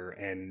somewhere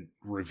and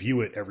review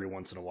it every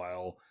once in a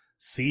while.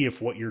 See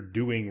if what you're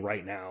doing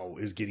right now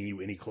is getting you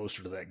any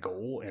closer to that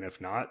goal. And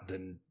if not,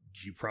 then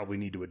you probably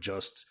need to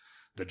adjust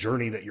the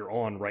journey that you're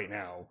on right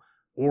now,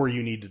 or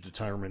you need to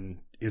determine,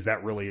 is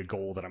that really a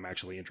goal that I'm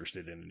actually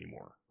interested in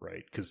anymore,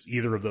 right? Because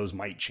either of those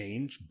might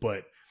change.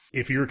 But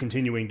if you're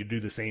continuing to do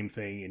the same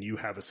thing and you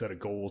have a set of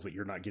goals that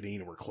you're not getting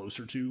anywhere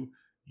closer to,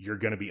 you're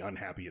going to be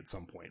unhappy at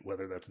some point,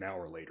 whether that's now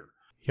or later.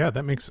 Yeah,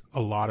 that makes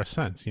a lot of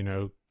sense.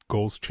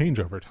 Goals change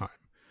over time.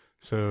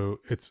 So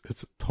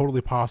it's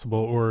totally possible,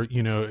 or,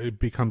 it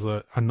becomes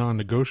a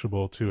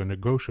non-negotiable to a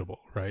negotiable,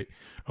 right?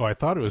 Oh, I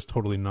thought it was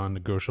totally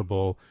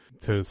non-negotiable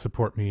to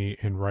support me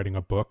in writing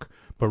a book,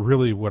 but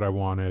really what I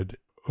wanted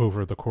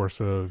over the course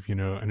of,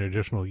 an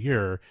additional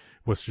year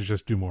was to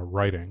just do more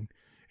writing.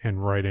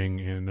 And writing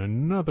in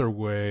another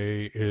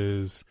way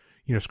is,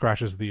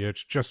 scratches the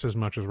itch just as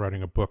much as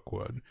writing a book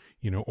would,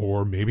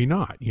 or maybe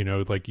not,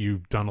 like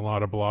you've done a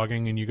lot of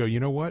blogging and you go, you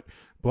know what,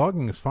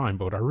 blogging is fine,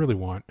 but what I really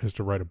want is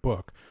to write a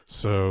book.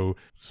 So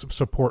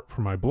support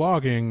for my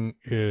blogging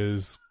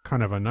is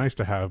kind of a nice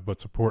to have,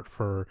 but support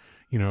for,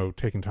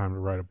 taking time to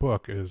write a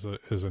book is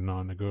a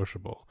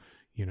non-negotiable,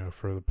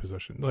 for the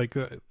position. Like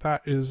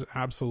that is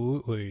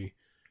absolutely,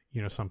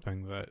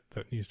 something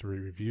that needs to be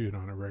reviewed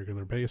on a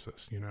regular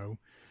basis,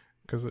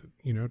 because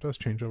it does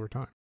change over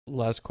time.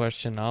 Last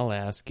question I'll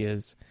ask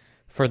is,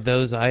 for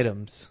those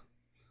items,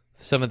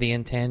 some of the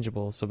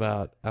intangibles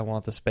about I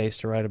want the space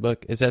to write a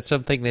book, is that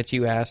something that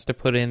you asked to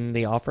put in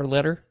the offer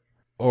letter?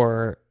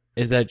 Or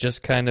is that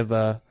just kind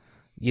of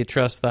you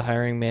trust the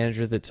hiring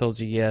manager that told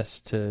you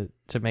yes to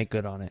make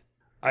good on it?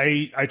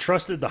 I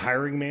trusted the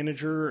hiring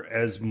manager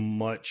as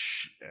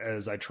much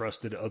as I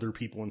trusted other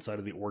people inside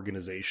of the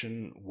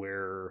organization,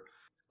 where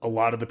a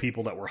lot of the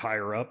people that were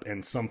higher up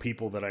and some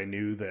people that I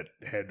knew that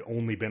had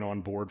only been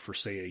on board for,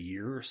 say, a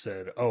year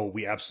said, oh,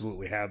 we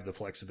absolutely have the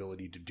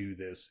flexibility to do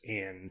this.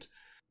 And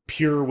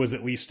Pure was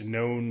at least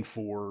known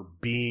for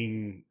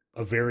being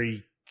a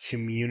very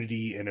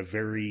community and a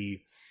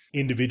very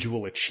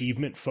individual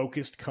achievement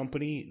focused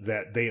company,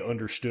 that they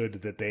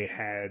understood that they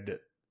had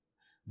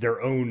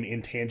their own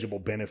intangible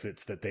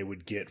benefits that they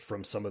would get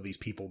from some of these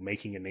people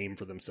making a name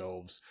for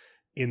themselves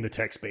in the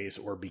tech space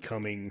or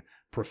becoming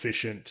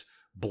proficient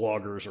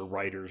bloggers or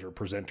writers or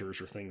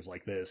presenters or things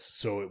like this.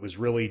 So it was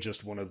really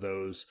just one of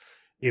those,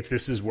 if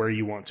this is where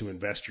you want to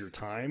invest your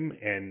time,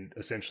 and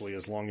essentially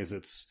as long as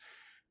it's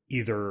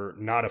either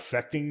not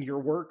affecting your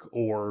work,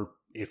 or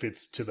if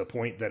it's to the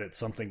point that it's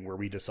something where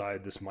we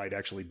decide this might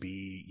actually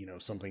be, you know,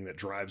 something that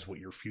drives what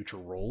your future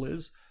role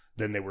is,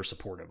 then they were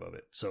supportive of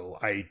it. So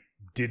I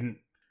didn't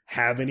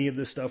have any of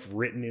this stuff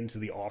written into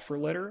the offer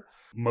letter,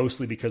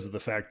 mostly because of the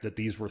fact that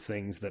these were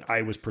things that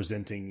I was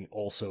presenting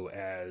also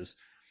as,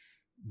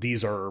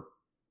 these are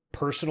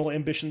personal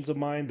ambitions of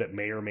mine that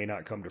may or may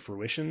not come to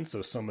fruition.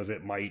 So some of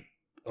it might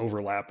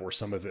overlap, or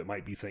some of it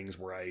might be things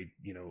where I,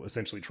 you know,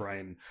 essentially try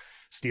and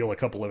steal a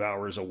couple of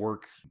hours of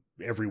work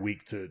every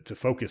week to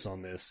focus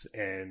on this.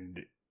 And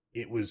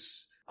it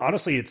was,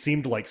 honestly, it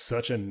seemed like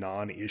such a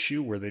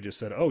non-issue where they just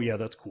said, oh yeah,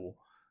 that's cool.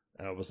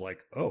 And I was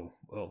like, oh,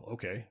 well,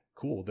 okay,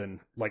 cool. Then,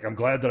 like, I'm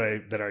glad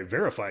that I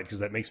verified, because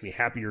that makes me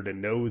happier to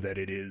know that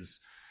it is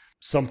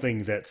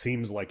something that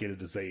seems like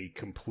it is a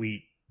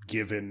complete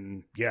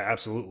given. Yeah,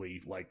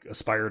 absolutely. Like,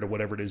 aspire to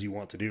whatever it is you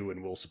want to do,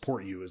 and we'll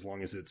support you as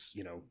long as it's,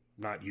 you know,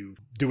 not you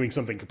doing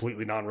something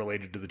completely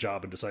non-related to the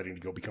job and deciding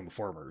to go become a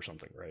farmer or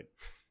something, right?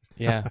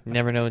 Yeah,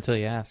 never know until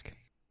you ask.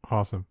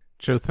 Awesome.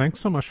 Joe,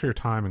 thanks so much for your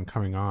time and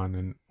coming on,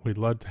 and we'd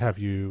love to have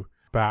you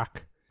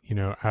back, you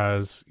know,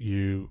 as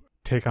you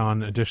take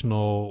on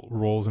additional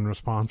roles and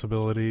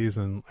responsibilities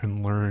and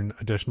learn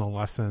additional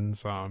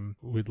lessons.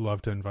 We'd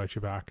love to invite you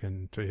back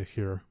and to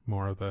hear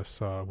more of this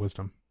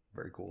wisdom.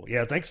 Very cool.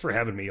 Yeah, thanks for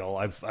having me, y'all.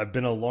 I've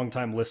been a long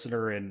time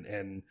listener,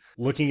 and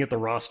looking at the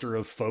roster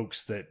of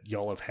folks that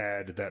y'all have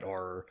had that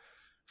are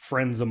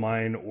friends of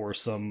mine or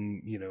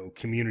some, you know,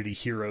 community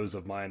heroes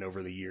of mine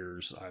over the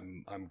years,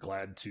 I'm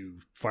glad to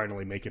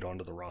finally make it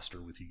onto the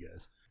roster with you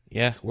guys.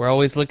 Yeah, we're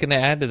always looking to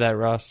add to that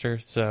roster,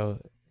 so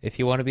if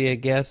you want to be a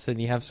guest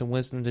and you have some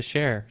wisdom to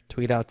share,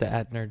 tweet out to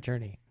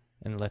 @NerdJourney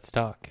and let's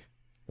talk.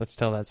 Let's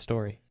tell that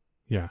story.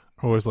 Yeah,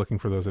 always looking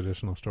for those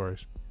additional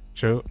stories.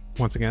 Joe,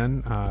 once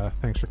again,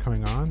 thanks for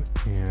coming on,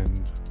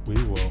 and we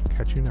will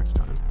catch you next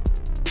time.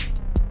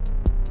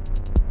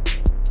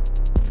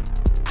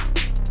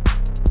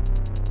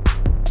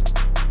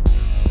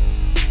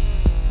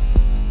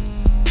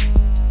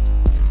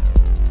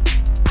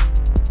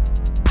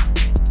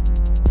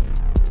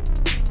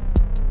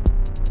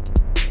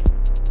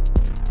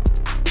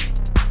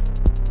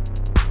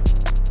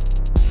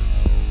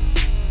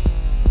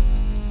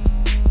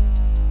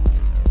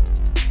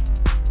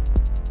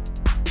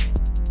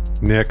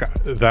 Nick,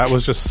 that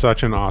was just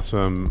such an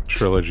awesome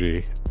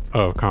trilogy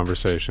of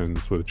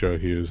conversations with Joe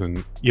Hughes.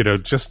 And, you know,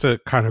 just to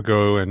kind of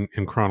go in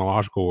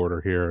chronological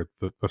order here,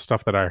 the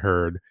stuff that I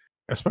heard,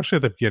 especially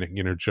at the beginning,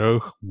 you know,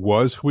 Joe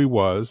was who he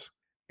was,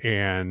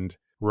 and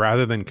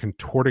rather than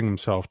contorting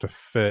himself to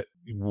fit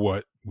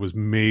what was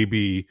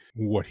maybe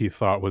what he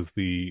thought was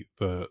the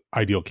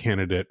ideal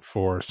candidate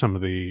for some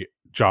of the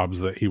jobs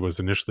that he was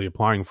initially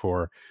applying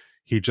for,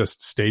 he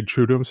just stayed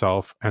true to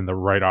himself, and the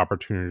right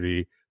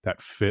opportunity that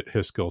fit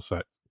his skill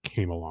set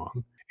came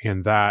along.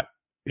 And that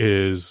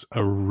is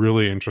a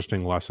really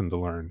interesting lesson to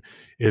learn.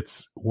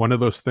 It's one of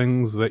those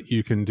things that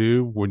you can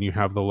do when you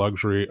have the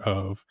luxury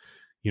of,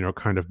 you know,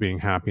 kind of being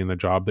happy in the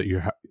job that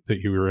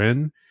you were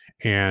in,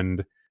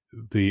 and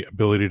the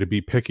ability to be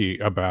picky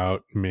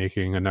about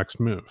making a next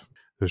move.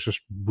 It's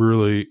just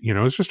really, you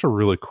know, it's just a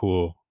really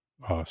cool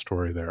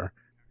story there.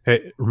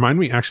 It reminded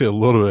me actually a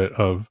little bit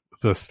of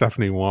the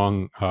Stephanie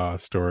Wong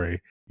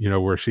story, you know,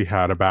 where she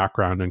had a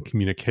background in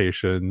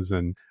communications,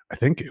 and I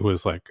think it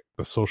was like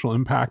the social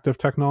impact of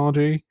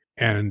technology,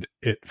 and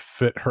it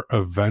fit her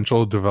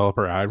eventual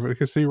developer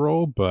advocacy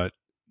role. But,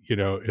 you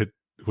know, it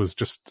was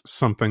just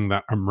something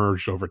that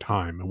emerged over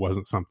time. It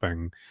wasn't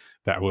something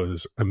that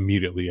was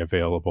immediately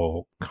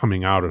available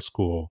coming out of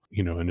school,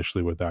 you know,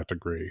 initially with that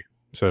degree.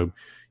 So,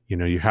 you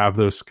know, you have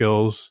those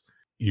skills,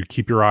 you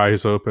keep your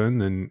eyes open,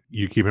 and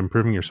you keep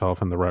improving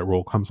yourself, and the right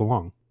role comes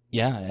along.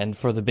 Yeah, and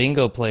for the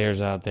bingo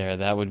players out there,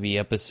 that would be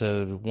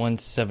episode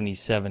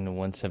 177 and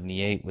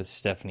 178 with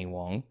Stephanie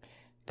Wong.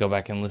 Go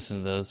back and listen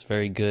to those.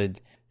 Very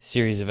good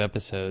series of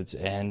episodes.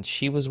 And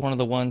she was one of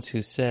the ones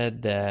who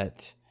said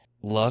that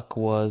luck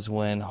was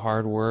when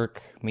hard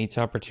work meets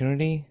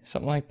opportunity,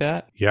 something like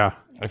that. Yeah.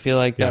 I feel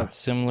like that's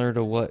similar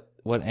to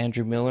what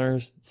Andrew Miller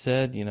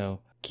said, you know,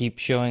 keep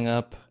showing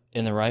up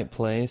in the right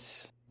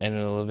place and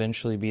it'll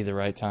eventually be the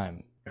right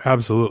time.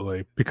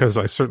 Absolutely. Because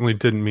I certainly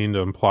didn't mean to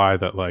imply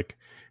that, like,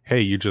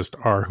 hey, you just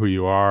are who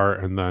you are,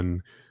 and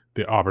then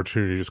the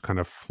opportunity just kind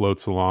of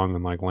floats along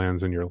and like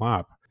lands in your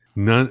lap.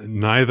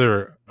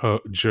 Neither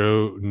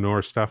Joe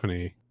nor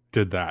Stephanie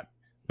did that.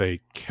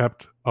 They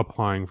kept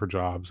applying for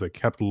jobs. They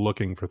kept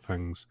looking for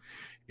things,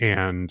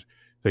 and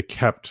they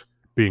kept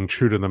being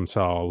true to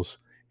themselves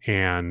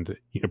and,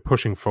 you know,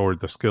 pushing forward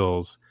the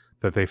skills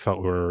that they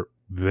felt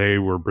they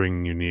were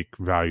bringing unique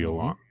value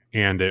along.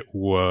 And it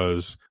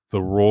was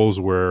the roles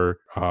where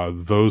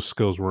those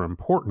skills were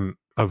important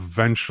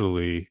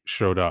eventually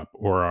showed up,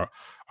 or a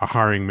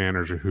hiring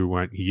manager who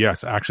went,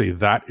 yes, actually,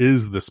 that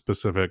is the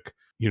specific,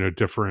 you know,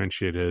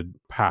 differentiated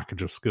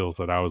package of skills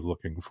that I was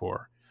looking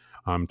for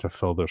to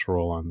fill this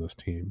role on this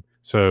team.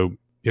 So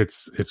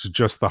it's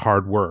just the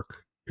hard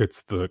work.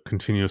 It's the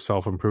continuous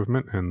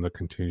self-improvement and the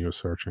continuous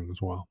searching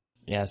as well.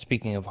 Yeah,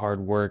 speaking of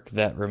hard work,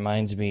 that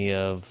reminds me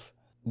of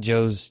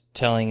Joe's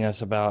telling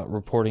us about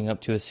reporting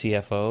up to a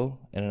CFO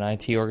in an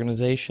IT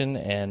organization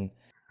and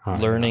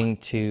learning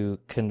to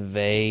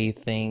convey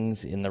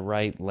things in the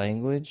right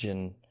language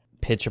and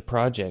pitch a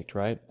project,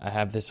 right? I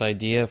have this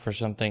idea for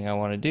something I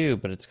want to do,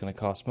 but it's going to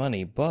cost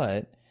money,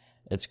 but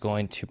it's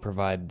going to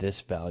provide this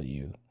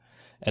value.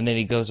 And then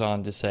he goes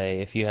on to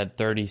say, if you had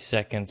 30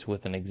 seconds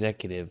with an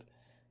executive,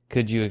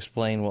 could you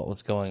explain what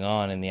was going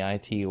on in the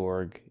IT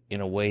org in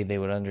a way they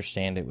would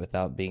understand it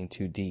without being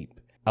too deep?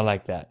 I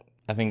like that.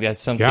 I think that's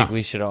something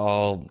we should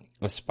all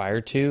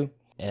aspire to,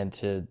 and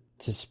to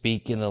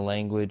speak in the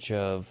language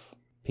of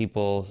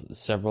people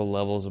several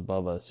levels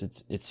above us.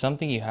 It's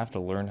something you have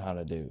to learn how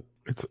to do.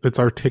 It's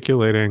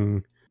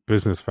articulating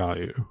business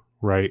value,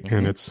 right?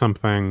 And it's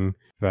something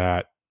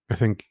that I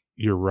think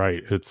you're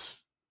right.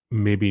 It's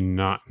maybe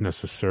not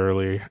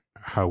necessarily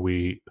how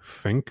we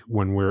think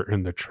when we're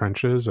in the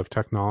trenches of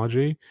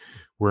technology.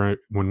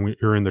 When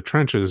you're in the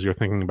trenches, you're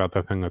thinking about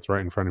the thing that's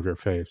right in front of your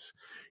face.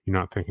 You're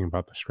not thinking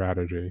about the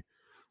strategy.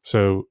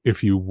 So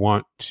if you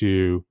want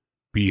to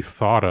be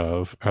thought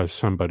of as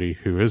somebody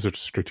who is a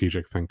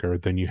strategic thinker,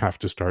 then you have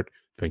to start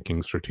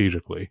thinking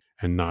strategically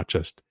and not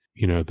just,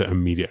 you know, the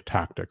immediate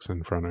tactics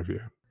in front of you.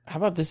 How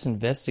about this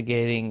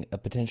investigating a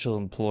potential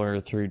employer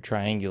through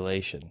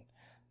triangulation?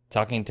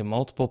 Talking to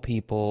multiple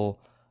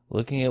people,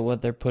 looking at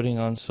what they're putting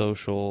on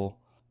social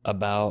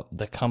about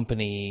the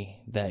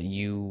company that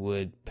you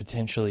would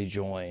potentially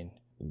join.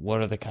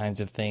 What are the kinds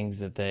of things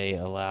that they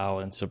allow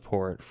and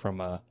support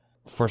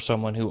for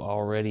someone who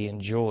already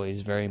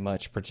enjoys very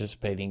much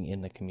participating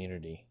in the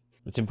community?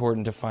 It's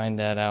important to find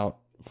out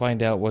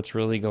what's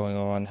really going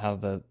on, how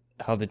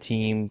the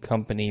team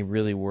company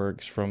really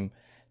works from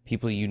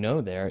people you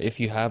know there,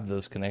 if you have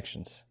those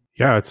connections.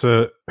 Yeah, it's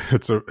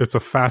a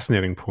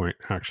fascinating point,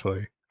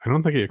 actually. I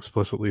don't think he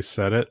explicitly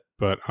said it,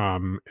 but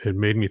it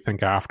made me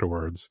think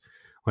afterwards.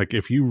 Like,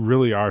 if you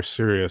really are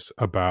serious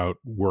about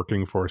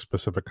working for a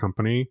specific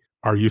company,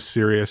 are you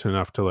serious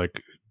enough to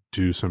like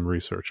do some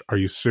research? Are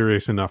you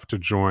serious enough to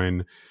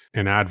join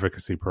an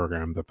advocacy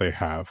program that they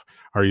have?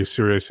 Are you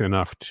serious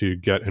enough to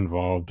get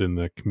involved in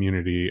the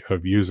community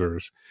of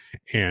users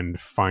and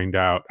find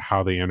out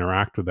how they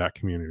interact with that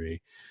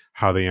community,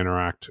 how they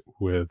interact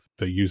with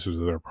the users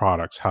of their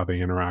products, how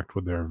they interact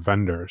with their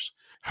vendors,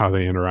 how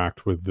they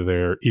interact with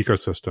their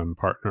ecosystem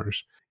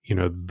partners? You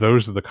know,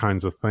 those are the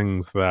kinds of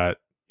things that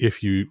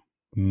if you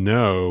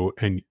know,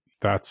 and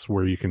that's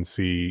where you can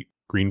see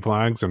green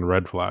flags and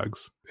red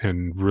flags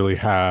and really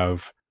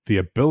have the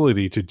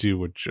ability to do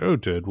what Joe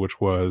did,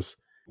 which was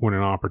when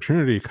an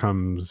opportunity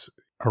comes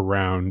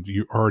around,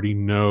 you already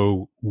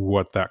know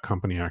what that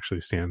company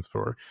actually stands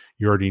for.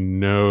 You already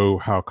know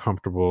how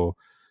comfortable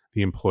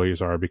the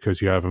employees are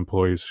because you have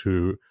employees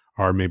who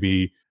are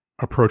maybe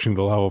approaching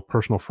the level of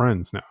personal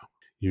friends now.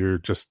 You're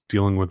just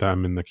dealing with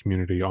them in the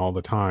community all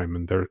the time.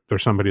 And they're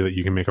somebody that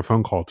you can make a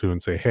phone call to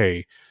and say,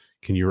 hey,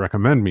 can you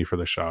recommend me for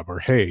this job? Or,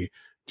 hey,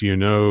 do you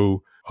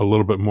know a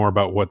little bit more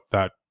about what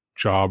that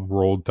job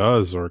role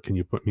does? Or can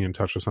you put me in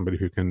touch with somebody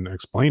who can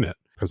explain it?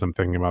 Because I'm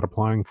thinking about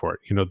applying for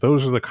it. You know,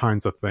 those are the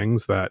kinds of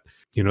things that,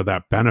 you know,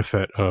 that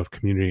benefit of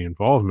community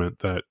involvement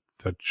that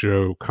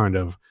Joe kind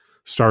of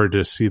started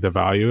to see the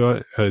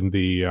value in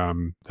the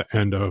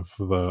end of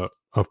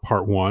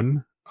part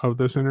one of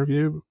this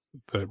interview,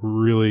 that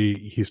really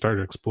he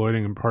started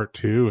exploiting in part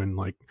two. And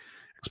like,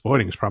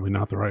 exploiting is probably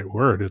not the right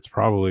word. It's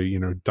probably, you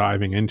know,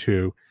 diving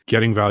into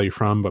getting value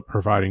from, but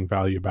providing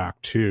value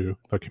back to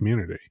the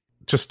community.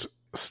 Just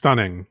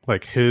stunning.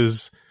 Like,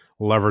 his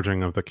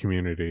leveraging of the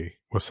community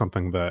was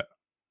something that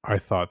I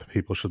thought that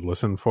people should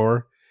listen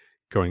for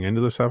going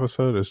into this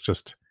episode. Is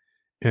just,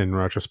 in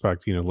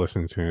retrospect, you know,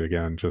 listening to it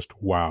again, just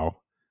wow,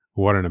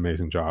 what an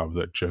amazing job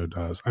that Joe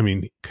does. I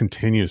mean,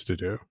 continues to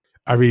do.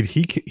 I mean,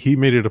 he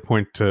made it a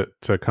point to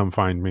come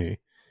find me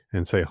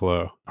and say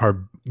hello.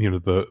 Our, you know,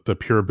 the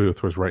Pure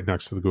booth was right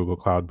next to the Google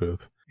Cloud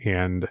booth,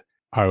 and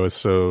I was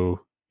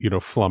so, you know,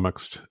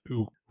 flummoxed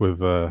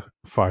with a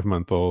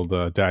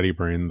 5-month-old daddy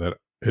brain that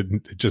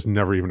it just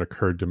never even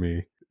occurred to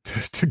me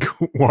to go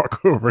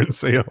walk over and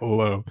say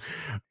hello.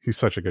 He's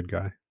such a good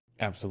guy.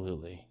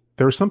 Absolutely.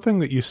 There was something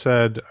that you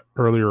said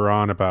earlier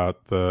on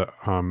about the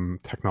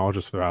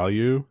technologist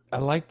value. I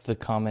liked the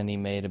comment he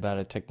made about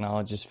a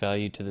technologist's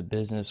value to the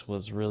business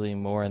was really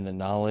more in the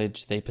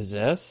knowledge they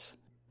possess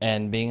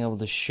and being able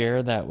to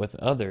share that with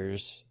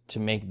others to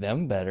make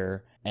them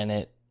better. And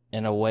it,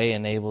 in a way,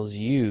 enables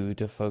you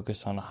to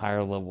focus on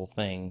higher level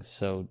things.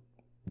 So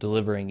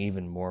delivering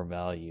even more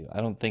value.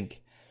 I don't think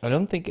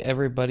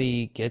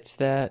everybody gets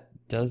that,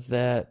 does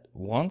that,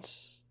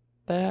 wants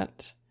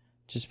that,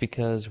 just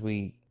because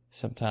we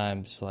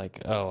sometimes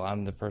like, oh,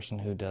 I'm the person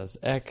who does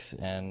X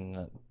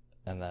and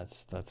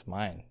that's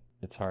mine.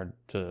 It's hard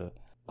to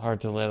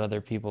let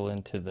other people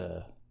into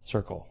the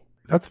circle.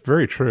 That's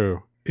very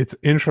true. It's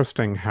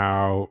interesting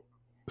how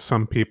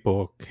some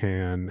people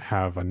can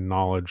have a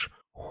knowledge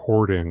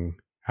hoarding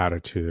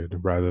attitude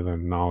rather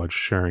than knowledge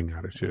sharing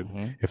attitude.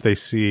 Mm-hmm. If they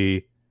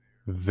see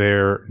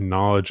their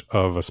knowledge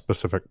of a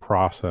specific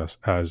process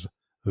as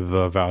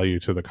the value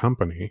to the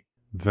company,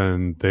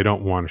 then they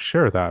don't want to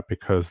share that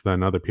because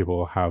then other people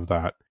will have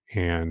that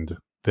and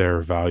their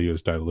value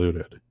is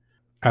diluted.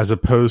 As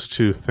opposed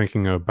to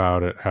thinking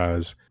about it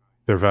as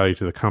their value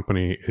to the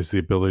company is the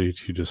ability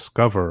to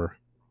discover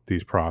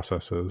these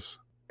processes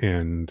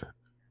and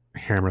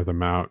hammer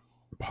them out,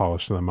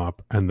 polish them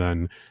up, and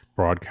then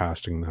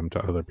broadcasting them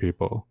to other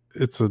people.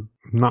 It's a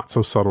not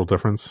so subtle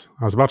difference.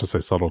 I was about to say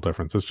subtle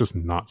difference. It's just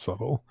not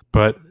subtle.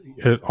 But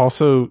it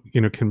also,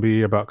 can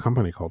be about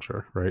company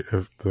culture, right?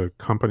 If the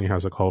company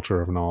has a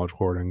culture of knowledge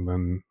hoarding,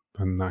 then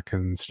that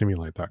can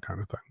stimulate that kind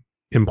of thing.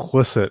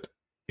 Implicit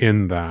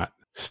in that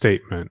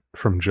statement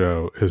from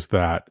Joe is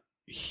that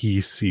he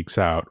seeks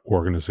out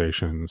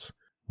organizations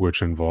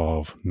which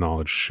involve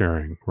knowledge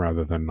sharing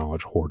rather than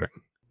knowledge hoarding.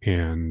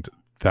 And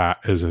that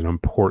is an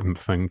important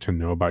thing to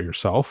know about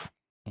yourself.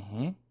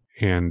 Mm-hmm.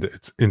 And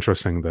it's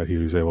interesting that he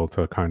was able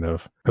to kind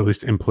of at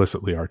least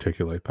implicitly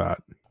articulate that.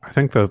 I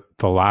think that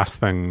the last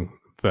thing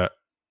that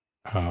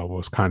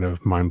was kind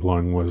of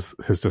mind-blowing was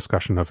his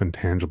discussion of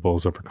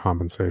intangibles over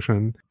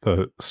compensation.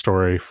 The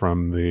story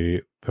from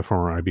the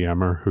former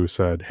IBMer who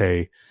said,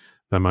 hey,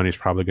 the money's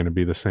probably going to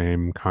be the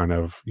same kind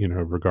of,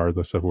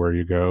 regardless of where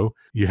you go.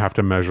 You have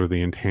to measure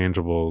the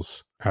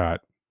intangibles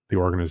at the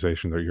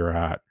organization that you're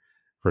at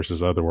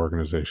versus other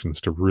organizations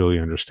to really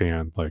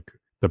understand like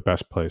the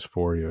best place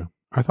for you.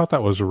 I thought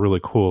that was a really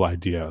cool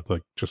idea,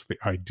 like just the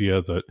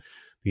idea that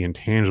the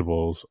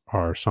intangibles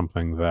are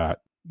something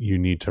that you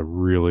need to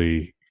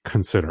really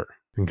consider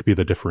and could be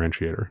the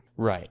differentiator.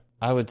 Right.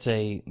 I would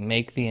say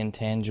make the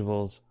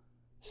intangibles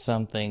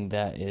something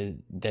that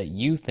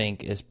you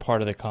think is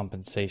part of the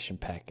compensation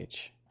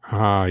package.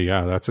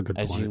 Yeah, that's a good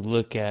point. As you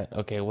look at,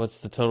 okay, what's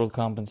the total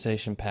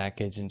compensation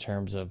package in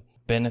terms of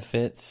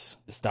benefits,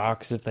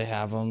 stocks if they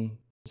have them,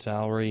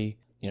 salary,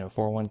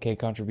 401k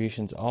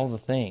contributions, all the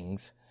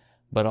things,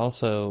 but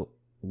also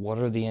what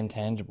are the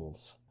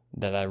intangibles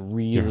that I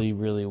really,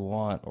 really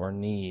want or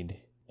need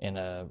in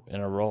a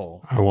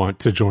role? I want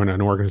to join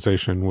an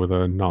organization with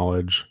a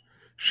knowledge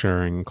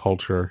sharing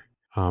culture,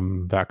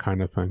 that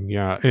kind of thing.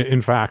 Yeah.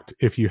 In fact,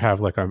 if you have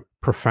like a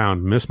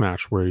profound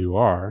mismatch where you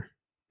are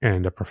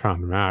and a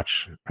profound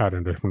match at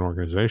a different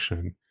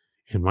organization,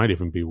 it might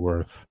even be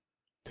worth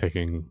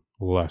taking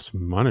less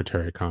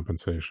monetary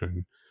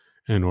compensation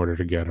in order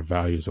to get a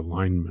values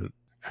alignment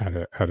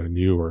at a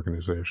new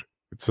organization.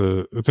 It's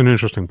an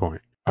interesting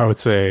point. I would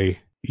say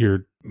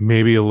you're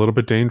maybe a little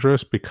bit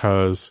dangerous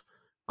because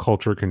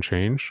culture can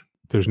change.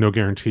 There's no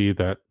guarantee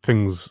that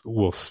things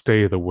will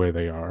stay the way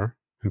they are.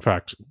 In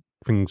fact,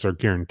 things are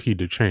guaranteed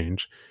to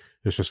change.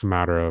 It's just a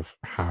matter of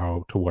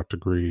how, to what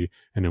degree,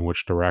 and in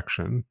which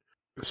direction.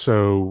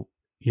 So,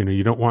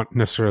 you don't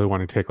necessarily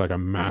want to take like a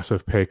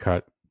massive pay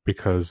cut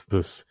because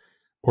this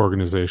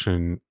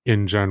organization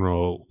in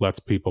general lets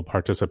people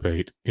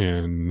participate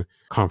in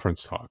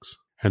conference talks.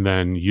 And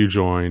then you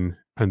join,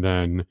 and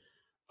then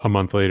a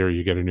month later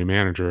you get a new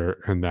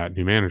manager, and that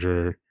new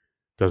manager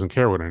doesn't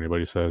care what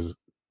anybody says.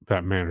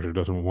 That manager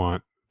doesn't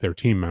want their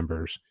team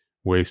members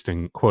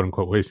wasting, quote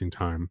unquote, wasting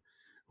time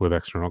with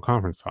external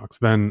conference talks.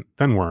 Then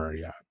where are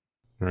you at?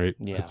 Right?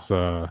 Yeah. It's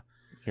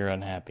you're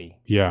unhappy.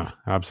 Yeah,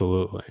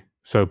 absolutely.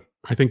 So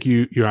I think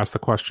you asked the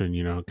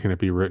question, can it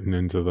be written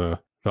into the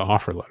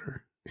offer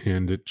letter?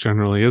 And it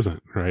generally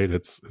isn't, right?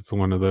 It's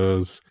one of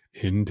those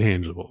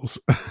intangibles.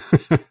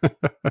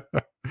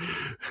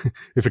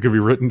 If it could be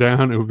written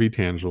down, it would be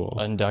tangible.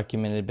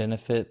 Undocumented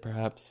benefit,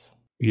 perhaps?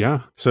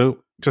 Yeah. So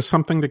just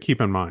something to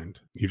keep in mind.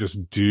 You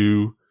just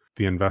do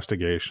the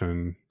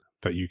investigation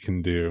that you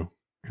can do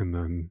and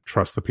then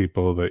trust the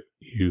people that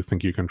you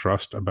think you can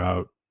trust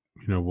about,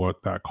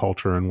 what that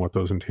culture and what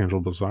those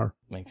intangibles are.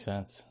 Makes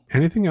sense.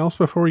 Anything else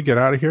before we get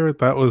out of here? It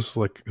was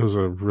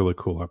a really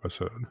cool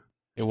episode.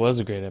 It was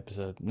a great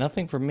episode.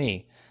 Nothing from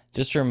me.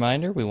 Just a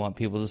reminder, we want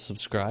people to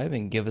subscribe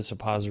and give us a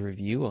positive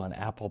review on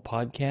Apple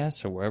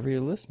Podcasts or wherever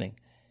you're listening.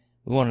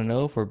 We want to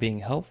know if we're being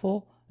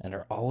helpful and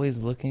are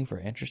always looking for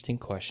interesting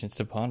questions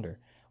to ponder.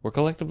 We're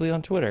collectively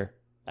on Twitter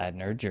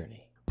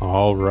 @NerdJourney.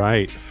 All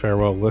right.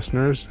 Farewell,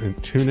 listeners,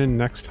 and tune in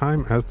next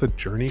time as the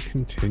journey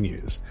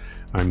continues.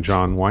 I'm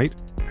John White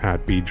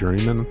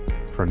 @BJourneyman.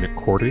 For Nick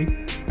Cordy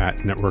at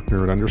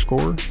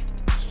NetworkNerd_,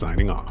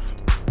 signing off.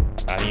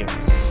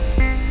 Adios.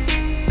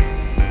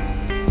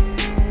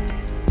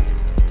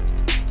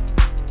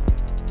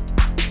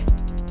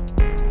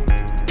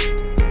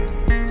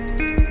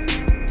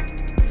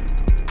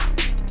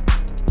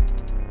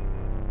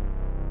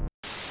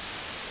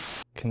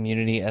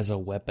 Community as a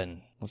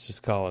weapon. Let's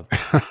just call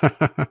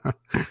it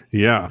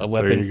Yeah. a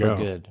weapon for go.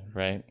 Good,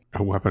 right?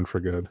 A weapon for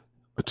good.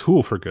 A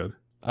tool for good.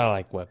 I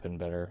like weapon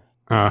better.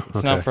 It's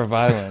Okay. not for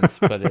violence,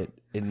 but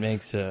it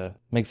makes a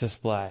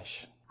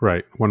splash.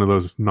 Right. One of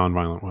those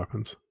nonviolent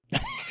weapons.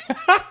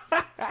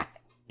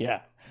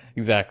 Yeah,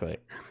 exactly.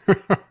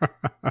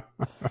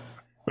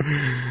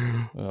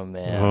 Oh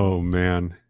man. Oh, man.